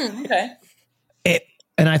 Okay.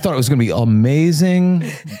 And I thought it was going to be amazing.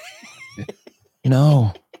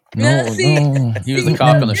 No. He was the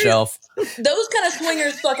cock on the shelf. Those kind of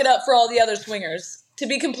swingers fuck it up for all the other swingers. To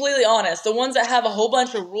be completely honest, the ones that have a whole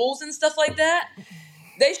bunch of rules and stuff like that,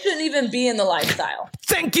 they shouldn't even be in the lifestyle.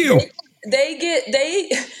 Thank you.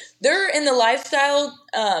 They're in the lifestyle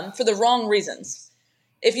for the wrong reasons.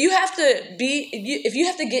 If you have to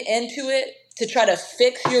get into it to try to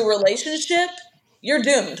fix your relationship, you're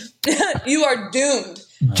doomed. You are doomed.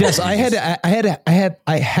 Jess, I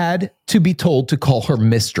had to be told to call her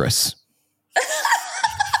mistress.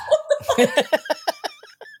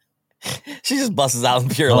 She just busts out in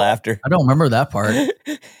pure laughter. I don't remember that part.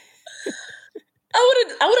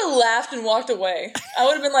 I would have laughed and walked away. I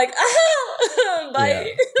would have been like,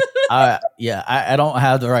 bye. I don't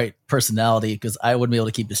have the right personality because I wouldn't be able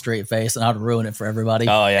to keep a straight face and I'd ruin it for everybody.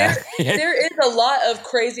 Oh, yeah. There is a lot of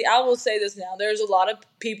crazy, I will say this now, there's a lot of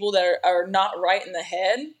people that are not right in the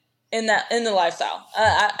head in the lifestyle.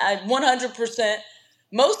 I 100%,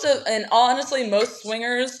 and honestly, most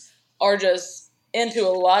swingers are just into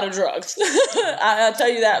a lot of drugs. I'll tell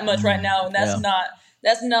you that much right now, and that's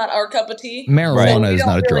not our cup of tea. Marijuana is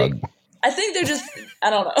not a drug. I think they're just,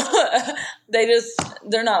 I don't know.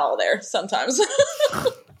 They're not all there sometimes.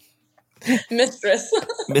 Mistress.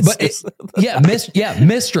 Mistress.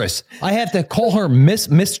 I have to call her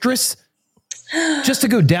mistress just to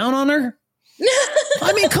go down on her?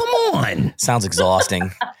 I mean, come on. Sounds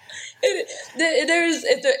exhausting.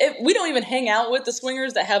 We don't even hang out with the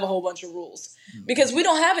swingers that have a whole bunch of rules because we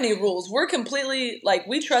don't have any rules. We're completely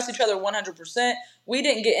we trust each other 100%. We've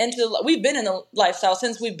been in the lifestyle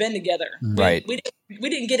since we've been together. Right. We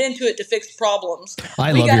didn't get into it to fix problems.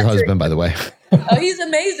 I love your husband, by the way. Oh, he's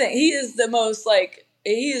amazing. He is the most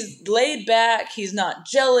he's laid back. He's not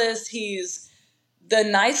jealous. He's the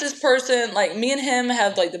nicest person. Like me and him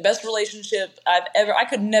have the best relationship I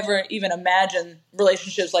could never even imagine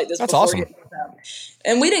relationships like this. That's awesome.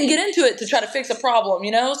 And we didn't get into it to try to fix a problem,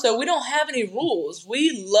 so we don't have any rules.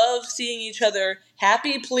 We love seeing each other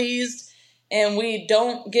happy, pleased, and we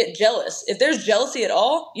don't get jealous. If there's jealousy at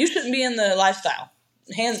all, you shouldn't be in the lifestyle.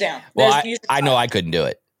 Hands down. Well, I know I couldn't do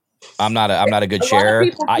it. I'm not a good sharer.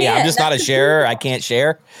 I'm just not a sharer. I can't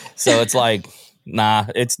share. So it's nah,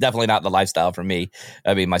 it's definitely not the lifestyle for me.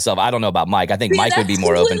 I mean, myself, I don't know about Mike. I think Mike would be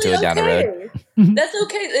more open to it down the road. That's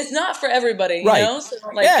okay. It's not for everybody, right? So,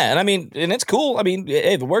 and I mean, and it's cool. I mean,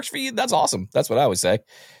 if it works for you, that's awesome. That's what I would say.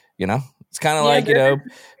 It's kind of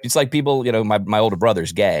it's like people, my older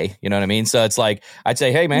brother's gay, you know what I mean? So it's I'd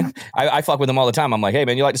say, hey man, I fuck with him all the time. I'm like, hey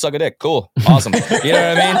man, you like to suck a dick? Cool. Awesome. You know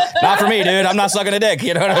what I mean? Not for me, dude. I'm not sucking a dick.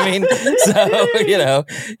 You know what I mean? So,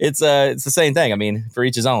 it's the same thing. I mean, for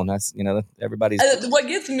each his own. That's, everybody's. What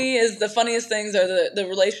gets me is the funniest things are the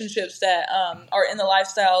relationships that are in the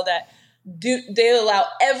lifestyle that they allow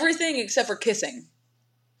everything except for kissing.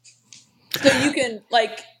 So you can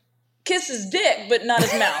kiss his dick, but not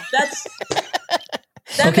his mouth.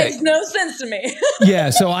 That makes no sense to me. Yeah,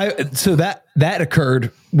 so that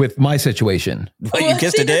occurred with my situation. But you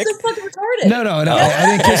kissed a dick? That's so fucking retarded. No, I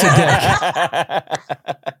didn't kiss a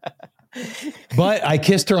dick. But I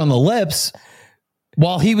kissed her on the lips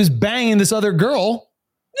while he was banging this other girl.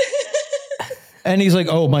 And he's like,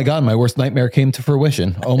 "Oh my God, my worst nightmare came to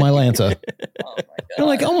fruition. Oh my Lanza." Oh my God. I'm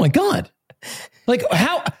like, "Oh my God." Like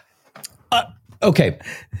how okay.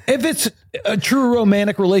 If it's a true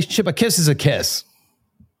romantic relationship, a kiss is a kiss.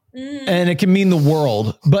 And it can mean the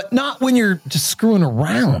world, but not when you're just screwing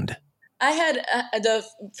around. I had the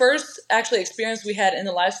first actually experience we had in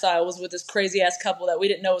the lifestyle was with this crazy ass couple that we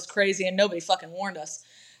didn't know was crazy, and nobody fucking warned us.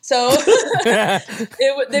 So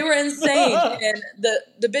they were insane, and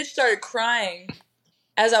the bitch started crying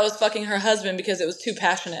as I was fucking her husband because it was too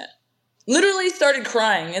passionate. Literally started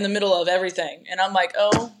crying in the middle of everything, and I'm like,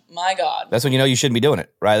 oh my God. That's when you know you shouldn't be doing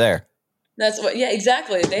it, right there. That's what, yeah,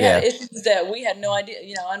 exactly. They had issues that we had no idea.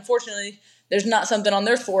 You know, unfortunately, there's not something on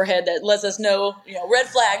their forehead that lets us know, you know, red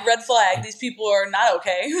flag, these people are not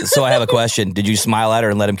okay. So I have a question. Did you smile at her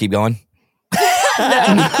and let him keep going? No,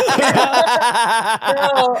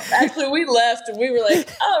 actually, we left and we were like,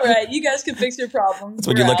 all right, you guys can fix your problems. That's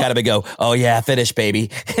when you look at him and go, "Oh yeah, finish, baby,"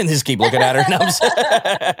 and just keep looking at her.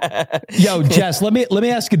 Yo, Jess, let me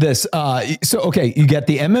ask you this. So, okay, you got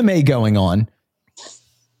the MMA going on.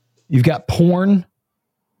 You've got porn,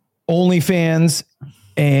 OnlyFans,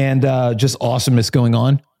 and just awesomeness going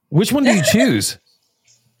on. Which one do you choose?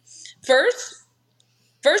 First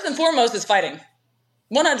and foremost is fighting.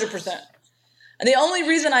 100%. And the only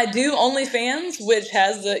reason I do OnlyFans, which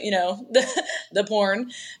has the porn,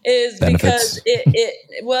 is benefits. Because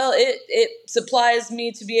it supplies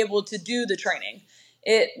me to be able to do the training.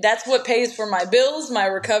 That's what pays for my bills, my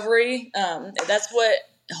recovery. That's what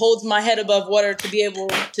holds my head above water to be able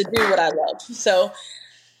to do what I love. So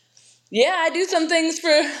yeah, I do some things for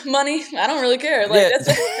money. I don't really care. Like that's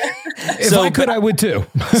if I could, I would too.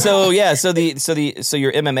 So your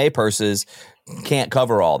MMA purses can't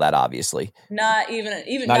cover all that, obviously. Not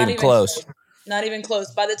even close. Not even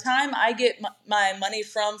close. By the time I get my money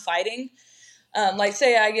from fighting, like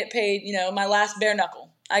say I get paid, my last bare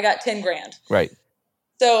knuckle, I got 10 grand. Right.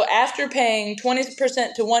 So after paying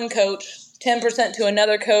 20% to one coach, 10% to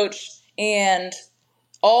another coach, and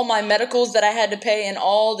all my medicals that I had to pay and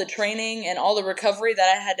all the training and all the recovery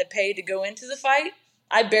that I had to pay to go into the fight,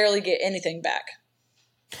 I barely get anything back.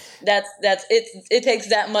 It takes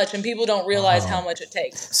that much, and people don't realize how much it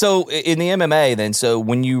takes. So in the MMA then, so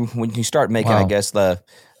when you start making, I guess the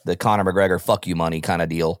Conor McGregor fuck you money kind of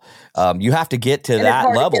deal, you have to get to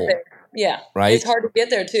that level. Yeah. Right. It's hard to get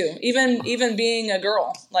there too. Even being a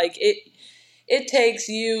girl, like it takes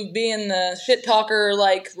you being the shit talker,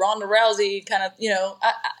 like Ronda Rousey kind of,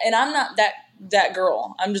 and I'm not that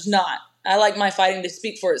girl. I'm just not. I like my fighting to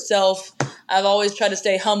speak for itself. I've always tried to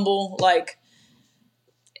stay humble. Like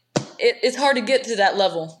it's hard to get to that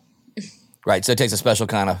level. Right. So it takes a special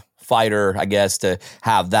kind of fighter, I guess, to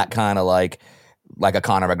have that kind of like a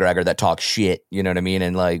Conor McGregor that talks shit, you know what I mean?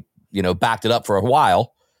 And backed it up for a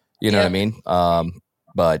while, you know what I mean?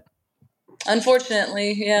 But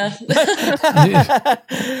unfortunately, yeah.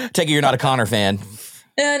 Take it you're not a Conor fan.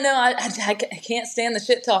 No, I can't stand the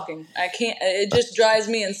shit talking. I can't. It just drives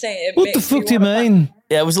me insane. What the fuck do you mean?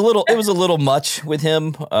 Yeah, it was a little much with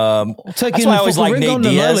him. That's why I always like Nate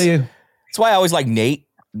Diaz. That's why I always like Nate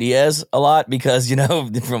Diaz a lot because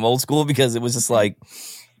from old school, because it was just like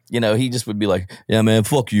he just would be like, "Yeah, man,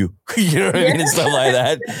 fuck you," you know what I mean, and stuff like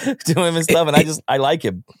that to him and stuff. And I like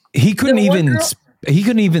him. He couldn't even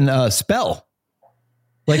spell.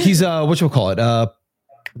 Like he's whatchamacallit,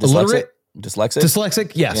 illiterate.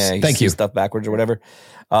 Dyslexic. Yes. Yeah, thank you. Stuff backwards or whatever.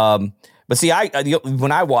 But see,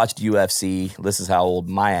 when I watched UFC, this is how old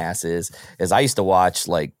my ass is I used to watch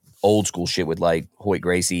like old school shit with like Hoyt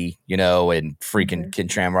Gracie, and freaking Ken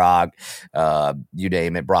Shamrock, you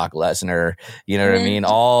name it, Brock Lesnar, you know what I mean?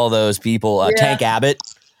 All those people, Tank Abbott.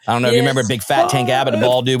 I don't know if you remember big fat Tank Abbott, the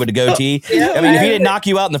bald dude with the goatee. Yeah, I mean, if he didn't knock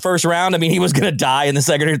you out in the first round, I mean, he was going to die in the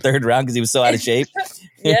second or third round because he was so out of shape.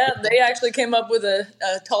 Yeah, they actually came up with a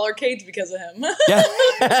taller cage because of him.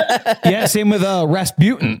 Yeah, same with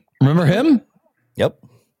Rasputin. Remember him? Yep.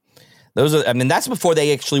 That's before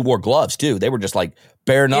they actually wore gloves too. They were just like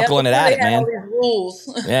bare knuckling it at it, man. All these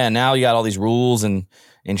rules. Yeah, now you got all these rules and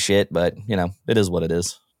shit, but it is what it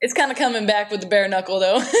is. It's kind of coming back with the bare knuckle,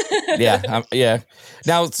 though. Yeah.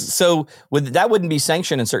 Now, so that wouldn't be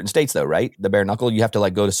sanctioned in certain states, though, right? The bare knuckle, you have to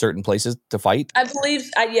like go to certain places to fight. I believe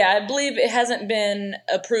it hasn't been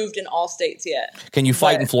approved in all states yet. Can you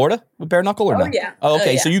fight in Florida with bare knuckle or no? Yeah. Oh,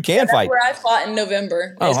 okay. Yeah. So you can fight. Where I fought in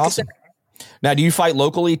November. Oh, awesome. Now, do you fight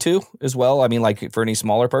locally too, as well? I mean, like for any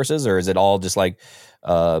smaller purses, or is it all just like?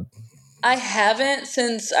 I haven't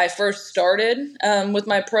since I first started with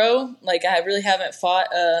my pro. Like, I really haven't fought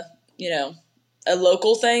a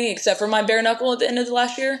local thing except for my bare knuckle at the end of the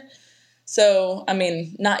last year. So, I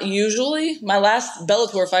mean, not usually. My last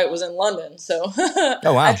Bellator fight was in London, so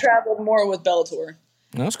oh wow, I traveled more with Bellator.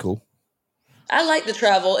 That's cool. I like to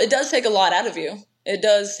travel. It does take a lot out of you. It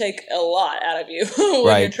does take a lot out of you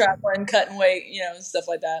when you're traveling, cutting weight, stuff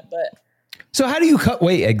like that. But so, how do you cut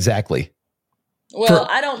weight exactly? Well,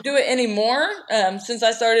 I don't do it anymore. Since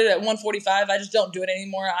I started at 145, I just don't do it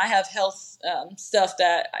anymore. I have health stuff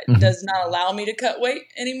that does not allow me to cut weight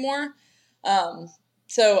anymore.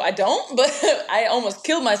 So I don't, but I almost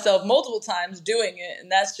killed myself multiple times doing it.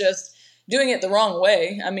 And that's just doing it the wrong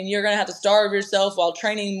way. I mean, you're going to have to starve yourself while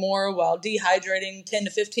training more, while dehydrating 10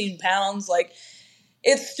 to 15 pounds. Like,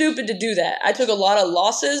 it's stupid to do that. I took a lot of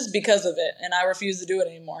losses because of it, and I refuse to do it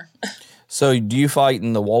anymore. So do you fight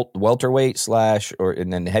in the welterweight or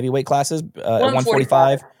and then heavyweight classes at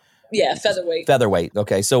 145? Yeah, featherweight. Featherweight.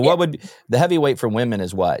 Okay. So what would the heavyweight for women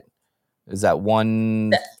is what? Is that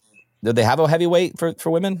one? Do they have a heavyweight for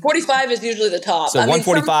women? 45 is usually the top. So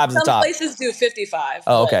 145 is the top. Some places do 55.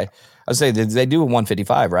 Oh, okay. I would say they do a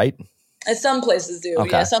 155, right? And some places do.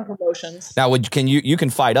 Okay. Yeah, some promotions. Now, you can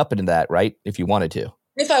fight up into that, right? If you wanted to.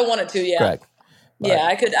 If I wanted to, yeah. Correct. Yeah,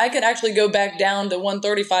 I could actually go back down to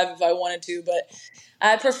 135 if I wanted to, but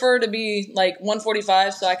I prefer to be like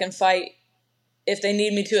 145 so I can fight if they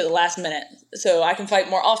need me to at the last minute. So I can fight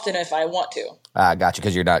more often if I want to. Gotcha,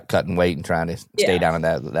 because you're not cutting weight and trying to stay down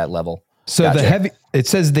at that level. So gotcha. It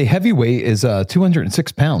says the heavyweight is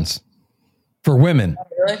 206 pounds for women. Oh,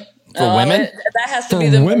 really? For women? That has to for be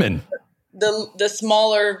the women. The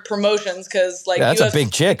smaller promotions, because like that's a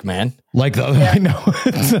big chick, man. Like I know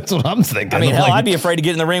that's what I'm thinking. I mean, hell, I'd be afraid to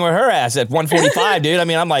get in the ring with her ass at 145, dude. I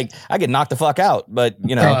mean, I'm like, I get knocked the fuck out, but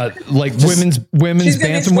like women's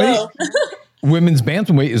bantamweight. Women's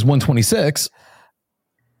bantamweight is 126.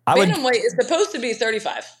 Bantamweight is supposed to be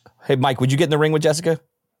 35. Hey, Mike, would you get in the ring with Jessica?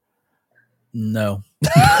 No.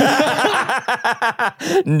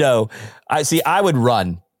 No. I would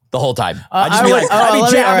run the whole time. I'd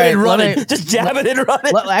be jabbing and running. Just jabbing and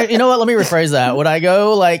running. You know what? Let me rephrase that. Would I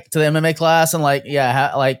go like to the MMA class and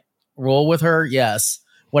roll with her? Yes.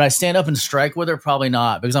 Would I stand up and strike with her? Probably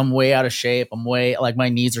not, because I'm way out of shape. I'm way my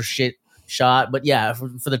knees are shot. But yeah,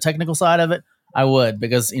 for the technical side of it, I would,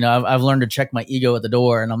 because I've learned to check my ego at the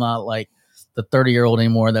door, and I'm not like the 30-year-old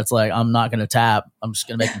anymore. That's like, I'm not going to tap. I'm just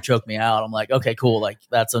going to make him choke me out. I'm like, okay, cool. Like,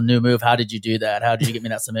 that's a new move. How did you do that? How did you get me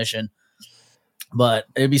that submission? But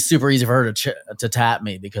it'd be super easy for her to tap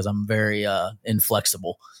me, because I'm very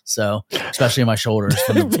inflexible. So, especially in my shoulders.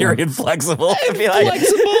 Very inflexible.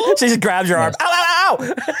 Flexible. She just grabs your arm. Ow, ow,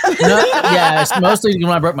 ow. Yeah, it's mostly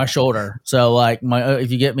when I broke my shoulder. So, like,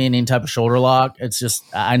 if you get me in any type of shoulder lock, it's just,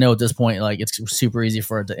 I know at this point, like, it's super easy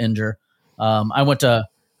for it to injure.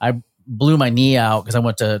 I blew my knee out because I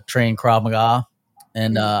went to train Krav Maga,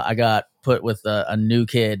 and I got put with a new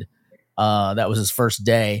kid. That was his first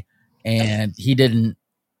day. And he didn't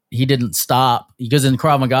stop, because in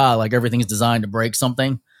Krav Maga, like, everything's designed to break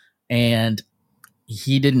something, and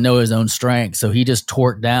he didn't know his own strength. So he just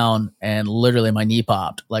torqued down, and literally my knee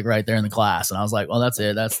popped, like, right there in the class. And I was like, well, that's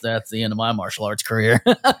it. That's the end of my martial arts career.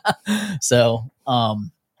 So,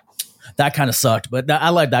 that kind of sucked, but I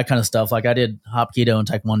like that kind of stuff. Like, I did Hapkido and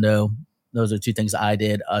Taekwondo. Those are two things I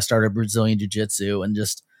did. I started Brazilian Jiu-Jitsu, and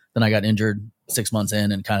then I got injured 6 months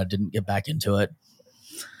in and kind of didn't get back into it.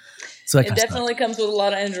 So it definitely comes with a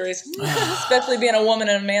lot of injuries, especially being a woman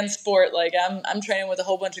in a man's sport. Like, I'm training with a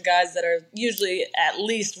whole bunch of guys that are usually at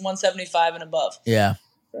least 175 and above. Yeah.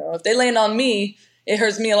 So if they land on me, it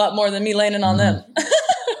hurts me a lot more than me landing on them.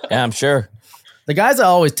 Yeah, I'm sure. The guys that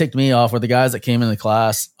always ticked me off were the guys that came in the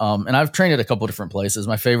class. And I've trained at a couple different places.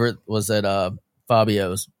 My favorite was at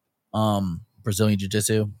Fabio's, Brazilian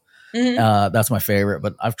Jiu-Jitsu. Mm-hmm. That's my favorite,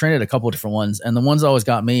 but I've trained at a couple of different ones, and the ones that always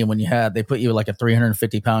got me when they put you like a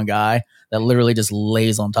 350-pound guy that literally just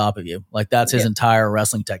lays on top of you. Like, that's his entire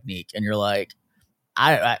wrestling technique. And you're like,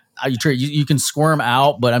 you can squirm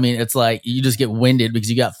out, but I mean, it's like you just get winded because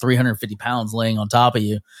you got 350 pounds laying on top of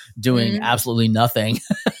you doing absolutely nothing.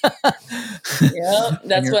 Yep,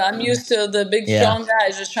 that's what I'm used to. The big strong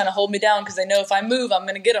guys just trying to hold me down because they know if I move, I'm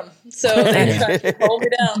going to get them. So they try to hold me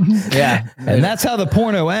down. Yeah, and that's how the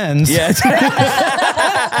porno ends. Yes.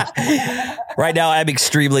 Right now, I'm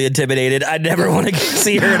extremely intimidated. I never want to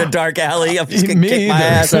see her in a dark alley. I'm just going to kick my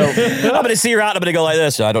ass. So I'm going to see her out. I'm going to go like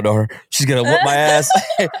this. I don't know her. She's going to whoop my ass.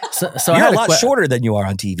 So You're a lot shorter than you are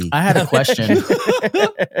on TV. I had a question.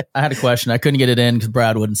 I couldn't get it in because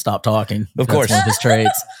Brad wouldn't stop talking. Of course. That's one of his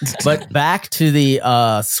traits. But back to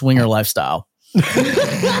the swinger lifestyle.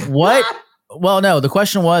 The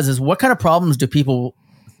question is what kind of problems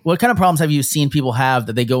have you seen people have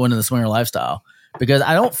that they go into the swinger lifestyle? Because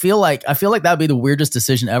I feel like that'd be the weirdest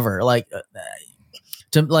decision ever. Let's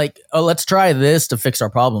try this to fix our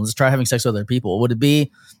problems. Let's try having sex with other people. Would it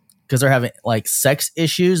be because they're having like sex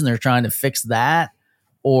issues and they're trying to fix that?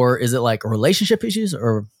 Or is it like relationship issues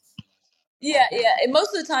or? Yeah. And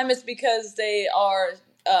most of the time it's because they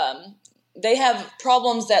have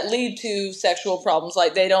problems that lead to sexual problems.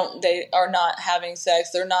 Like they are not having sex.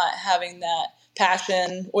 They're not having that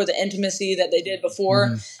passion or the intimacy that they did before.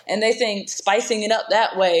 Mm-hmm. And they think spicing it up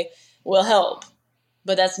that way will help.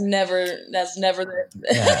 But that's never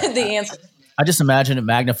the answer. I just imagine it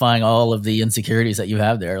magnifying all of the insecurities that you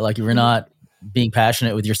have there. Like if you're not being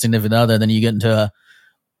passionate with your significant other, then you get into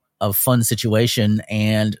a fun situation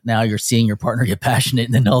and now you're seeing your partner get passionate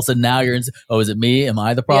and then all of a sudden now you're is it me? Am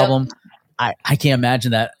I the problem? Yep. I can't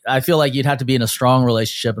imagine that. I feel like you'd have to be in a strong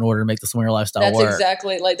relationship in order to make the swinger lifestyle work. That's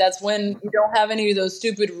exactly that's when you don't have any of those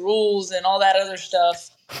stupid rules and all that other stuff.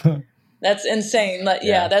 That's insane.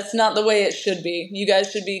 That's not the way it should be. You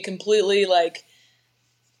guys should be completely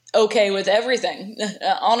okay with everything,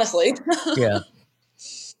 honestly. Yeah.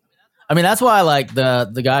 I mean, that's why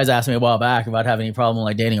the guys asked me a while back if I'd have any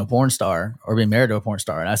problem dating a porn star or being married to a porn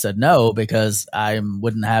star. And I said no, because I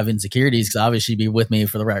wouldn't have insecurities because obviously she'd be with me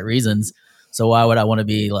for the right reasons. So why would I want to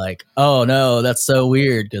be oh no, that's so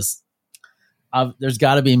weird? Because there's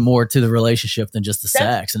got to be more to the relationship than just the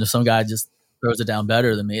sex. And if some guy just throws it down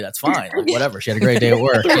better than me, that's fine. Whatever. She had a great day at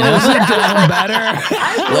work. Throws it down better.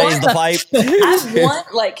 Lays the pipe. I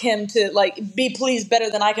want him to be pleased better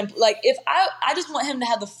than I can. If I just want him to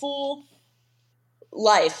have the full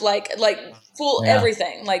life, full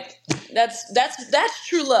everything. That's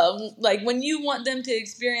true love. When you want them to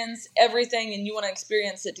experience everything and you want to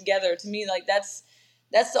experience it together, to me, that's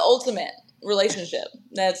the ultimate relationship.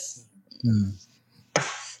 That's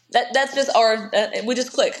just we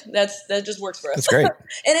just click. That just works for us. That's great. And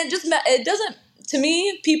it doesn't, to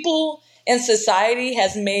me, people in society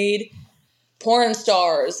has made porn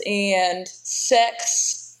stars and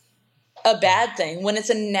sex a bad thing when it's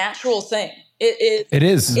a natural thing. It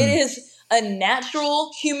is a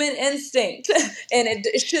natural human instinct, and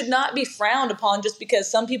it should not be frowned upon just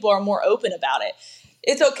because some people are more open about it.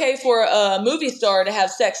 It's okay for a movie star to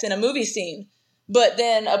have sex in a movie scene, but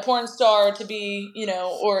then a porn star to be,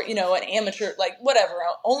 or an amateur, whatever,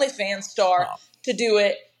 an OnlyFans star to do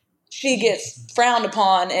it, she gets frowned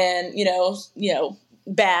upon and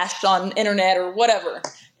bashed on internet or whatever.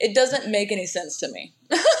 It doesn't make any sense to me.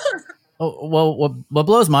 Well, what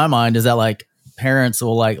blows my mind is that parents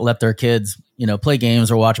will let their kids, play games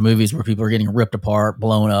or watch movies where people are getting ripped apart,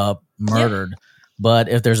 blown up, murdered. Yep. But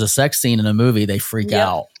if there's a sex scene in a movie, they freak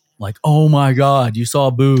out. Oh my God, you saw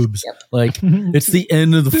boobs. Yep. It's the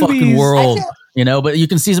end of the fucking world. But you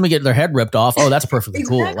can see somebody get their head ripped off. Oh, that's perfectly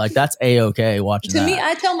cool. That's A-okay watching that. To me,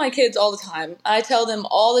 I tell my kids all the time. I tell them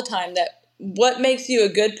all the time that what makes you a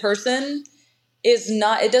good person is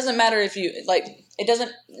not, it doesn't matter if you, it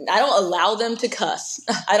doesn't, I don't allow them to cuss.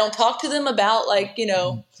 I don't talk to them about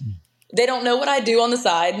they don't know what I do on the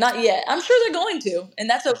side. Not yet. I'm sure they're going to, and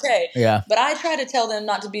that's okay. Yeah. But I try to tell them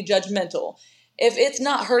not to be judgmental. If it's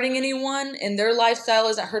not hurting anyone and their lifestyle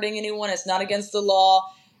isn't hurting anyone, it's not against the law,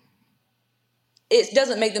 it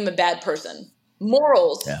doesn't make them a bad person.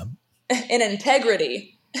 Morals and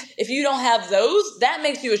integrity, if you don't have those, that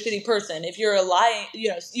makes you a shitty person. If you're a lying,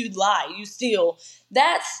 you lie, you steal,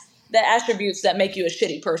 that's the attributes that make you a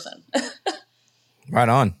shitty person. Right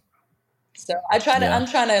on. So I'm trying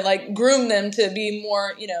to groom them to be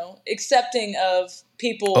more, accepting of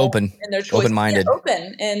people, open, and their choices, open-minded,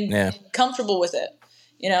 open and comfortable with it.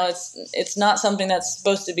 It's not something that's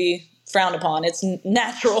supposed to be frowned upon. It's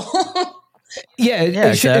natural.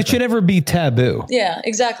 It should never be taboo. Yeah,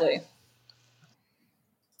 exactly.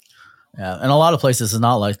 Yeah, and a lot of places is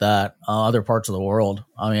not like that. Other parts of the world.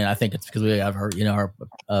 I mean, I think it's because we have our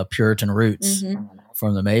Puritan roots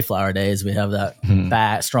from the Mayflower days. We have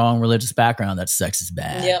that strong religious background that sex is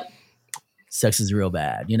bad. Yep. Sex is real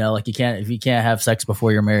bad. If you can't have sex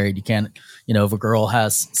before you're married, you can't. If a girl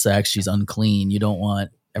has sex, she's unclean. You don't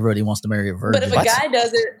want everybody wants to marry a virgin. But if a guy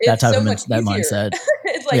does it, it's that type so of much easier. that mindset.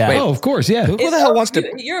 It's like, Yeah. Oh, of course, yeah. Who the hell wants to?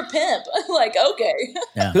 You're a pimp. Like, okay.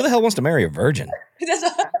 Yeah. Who the hell wants to marry a virgin?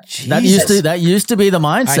 That used to be the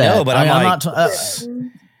mindset. I know, but I'm not.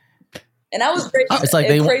 And I was raised It's like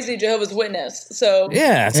a crazy Jehovah's Witness. So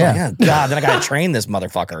Yeah, it's like, oh, God, then I got to train this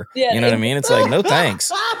motherfucker. Yeah, you know what I mean? It's like, no thanks.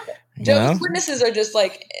 You Jehovah's know? Witnesses are just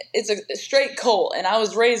like, it's a straight cult, and I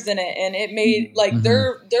was raised in it, and it made like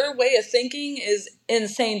their way of thinking is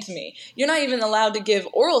insane to me. You're not even allowed to give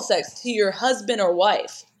oral sex to your husband or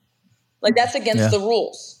wife. Like, that's against the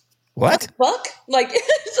rules. What? Fuck? Like,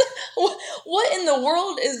 what in the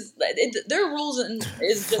world is their rules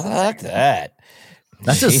is just Fuck that.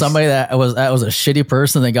 That's just somebody that was a shitty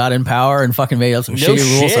person that got in power and fucking made up some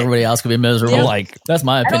shitty rules so everybody else could be miserable. Yeah. Like, that's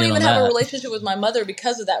my I opinion don't even on have that. a relationship with my mother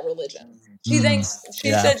because of that religion. She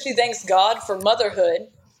said she thanks God for motherhood,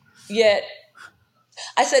 yet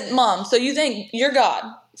I said, Mom, so you thank your God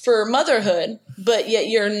for motherhood, but yet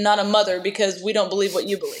you're not a mother because we don't believe what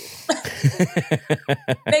you believe.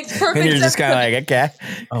 Makes perfect sense. and you're just kind of like, okay.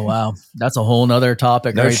 Oh wow, that's a whole nother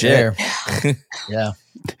topic No right shit. there. Yeah.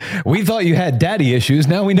 We thought you had daddy issues.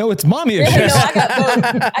 Now we know it's mommy issues. No, I got both.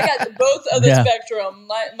 I got both of the spectrum.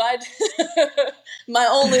 My my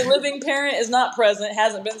only living parent is not present.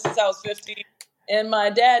 Hasn't been since I was 50. And my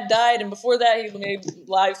dad died, and before that, he made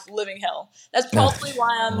life living hell. That's probably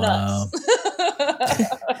why I'm nuts.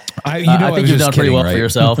 I think you've done pretty well for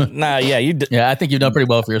yourself. Nah, yeah, yeah, I think you've done pretty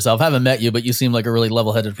well for yourself. I haven't met you, but you seem like a really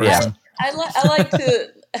level-headed person. I like to.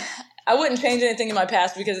 I wouldn't change anything in my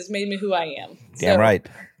past because it's made me who I am. Damn right.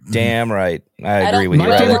 Damn right. I agree with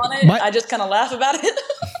you. I just kind of laugh about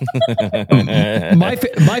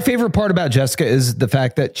it. My favorite part about Jessica is the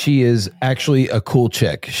fact that she is actually a cool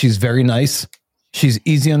chick. She's very nice. She's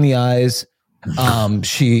easy on the eyes.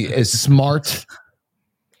 She is smart,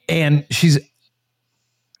 and she's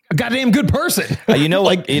a goddamn good person. You know,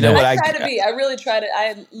 like you know what I try to be. I really try to.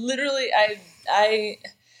 I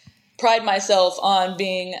pride myself on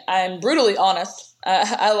being. I'm brutally honest.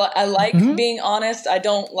 I like being honest. I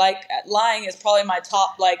don't like lying. Is probably my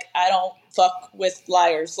top. Like, I don't fuck with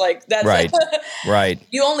liars. Like, that's right. Right.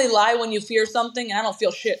 You only lie when you fear something, and I don't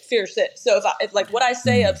fear shit. So if like what I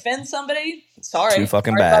say offends somebody, sorry, too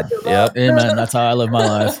fucking bad. Yep. Amen. That's how I live my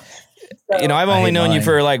life. So, you know, I've only known you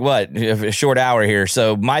for like a short hour here.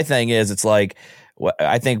 So my thing is, it's like,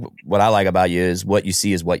 I think what I like about you is what you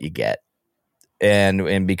see is what you get.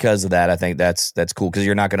 And because of that, I think that's cool, because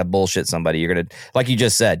you're not going to bullshit somebody. You're going to, like you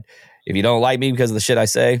just said, if you don't like me because of the shit I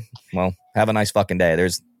say, well, have a nice fucking day.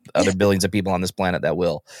 There's other billions of people on this planet that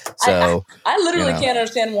will. So I literally can't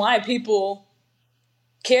understand why people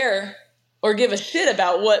care or give a shit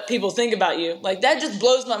about what people think about you. Like, that just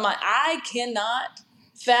blows my mind. I cannot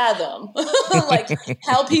fathom like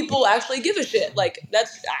how people actually give a shit. Like,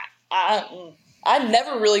 that's I've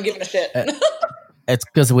never really given a shit. It's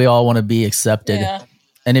because we all want to be accepted. Yeah.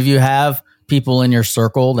 And if you have people in your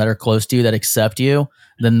circle that are close to you that accept you,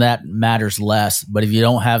 then that matters less. But if you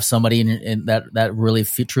don't have somebody in that really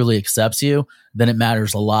truly accepts you, then it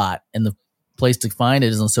matters a lot. And the place to find it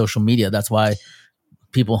is on social media. That's why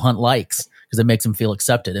people hunt likes, because it makes them feel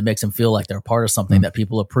accepted. It makes them feel like they're a part of something that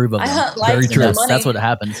people approve of them. I hunt likes. Very true. For That's what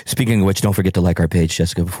happens. speaking of which, don't forget to like our page,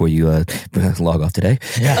 Jessica, before you log off today.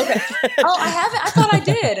 Yeah. Okay. Oh, I haven't. I thought I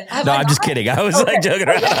did. No, I'm just kidding. I was like joking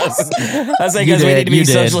around. I was like, because we need to be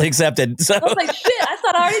socially accepted. So I was like, shit, I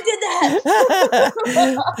thought I already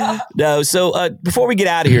did that. no. So before we get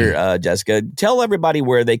out of here, Jessica, tell everybody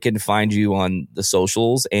where they can find you on the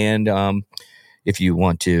socials, and if you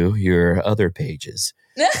want to, your other pages.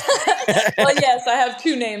 Well, yes, I have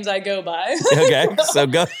two names I go by. Okay, so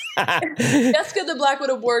go. Jessica the Black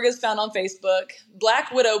Widow Borga is found on Facebook,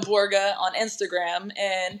 Black Widow Borga on Instagram,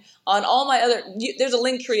 and on all my other, there's a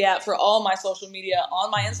Linktree app for all my social media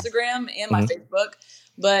on my Instagram and my Facebook,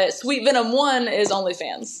 but Sweet Venom 1 is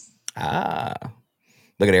OnlyFans.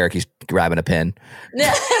 Look at Eric, he's grabbing a pen. You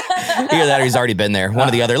hear that, or he's already been there. One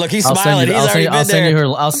or the other. Look, he's smiling. He's already been there.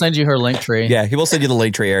 I'll send you her link tree. Yeah, he will send you the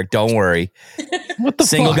link tree, Eric. Don't worry. What the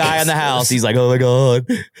Single fuck? guy in the house. He's like, oh my God.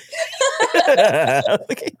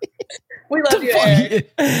 We love you,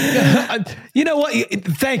 Eric. You know what?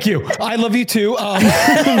 Thank you. I love you too.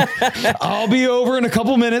 I'll be over in a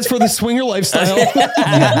couple minutes for the swinger lifestyle. Only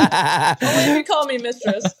if you call me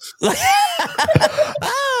mistress.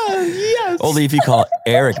 Yes. Only if you call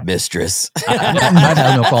Eric mistress. I'd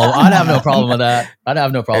have no problem. I'd have no problem with that. I'd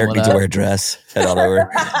have no problem Eric with needs that. to wear a dress. Head on over.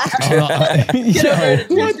 What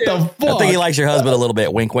the fuck? I think he likes your husband a little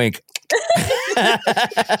bit. Wink, wink.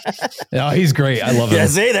 No, he's great. I love him. Yeah,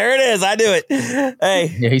 see, there it is. I knew it.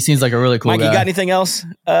 Hey, Yeah, he seems like a really cool Mike, guy. you got anything else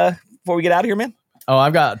before we get out of here, man? Oh,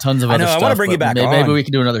 I've got tons of I other know. stuff. I want to bring you back on. Maybe we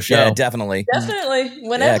can do another show. Yeah, definitely. Definitely.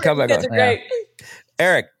 Whenever. come back you guys on. are great.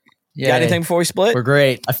 Eric, got anything before we split? We're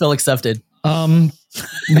great. I feel accepted. You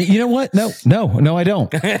know what? No, I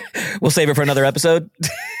don't. We'll save it for another episode.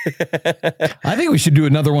 I think we should do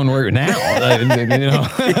another one right now. I'm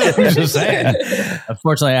just saying.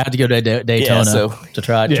 Unfortunately, I had to go to Daytona to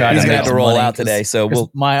try. He's to gonna have to roll out today. So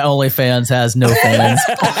my OnlyFans has no fans.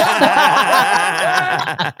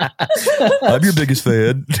 I'm your biggest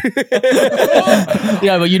fan.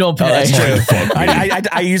 Yeah, but you don't pay. That's true.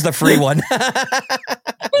 I use the free one.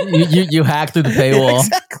 you hack through the paywall.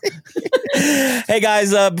 Exactly. Hey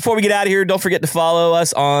guys, before we get out of here, don't forget to follow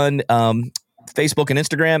us on Facebook and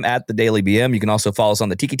Instagram at The Daily BM. You can also follow us on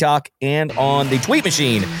the Tiki Talk and on the tweet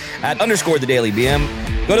machine at _ The Daily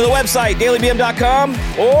BM. Go to the website, dailybm.com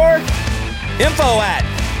or info@.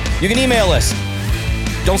 You can email us.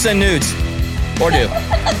 Don't send nudes. Or do.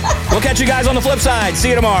 We'll catch you guys on the flip side. See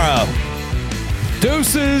you tomorrow.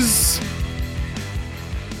 Deuces.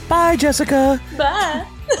 Bye, Jessica. Bye.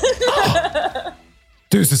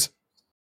 Deuces.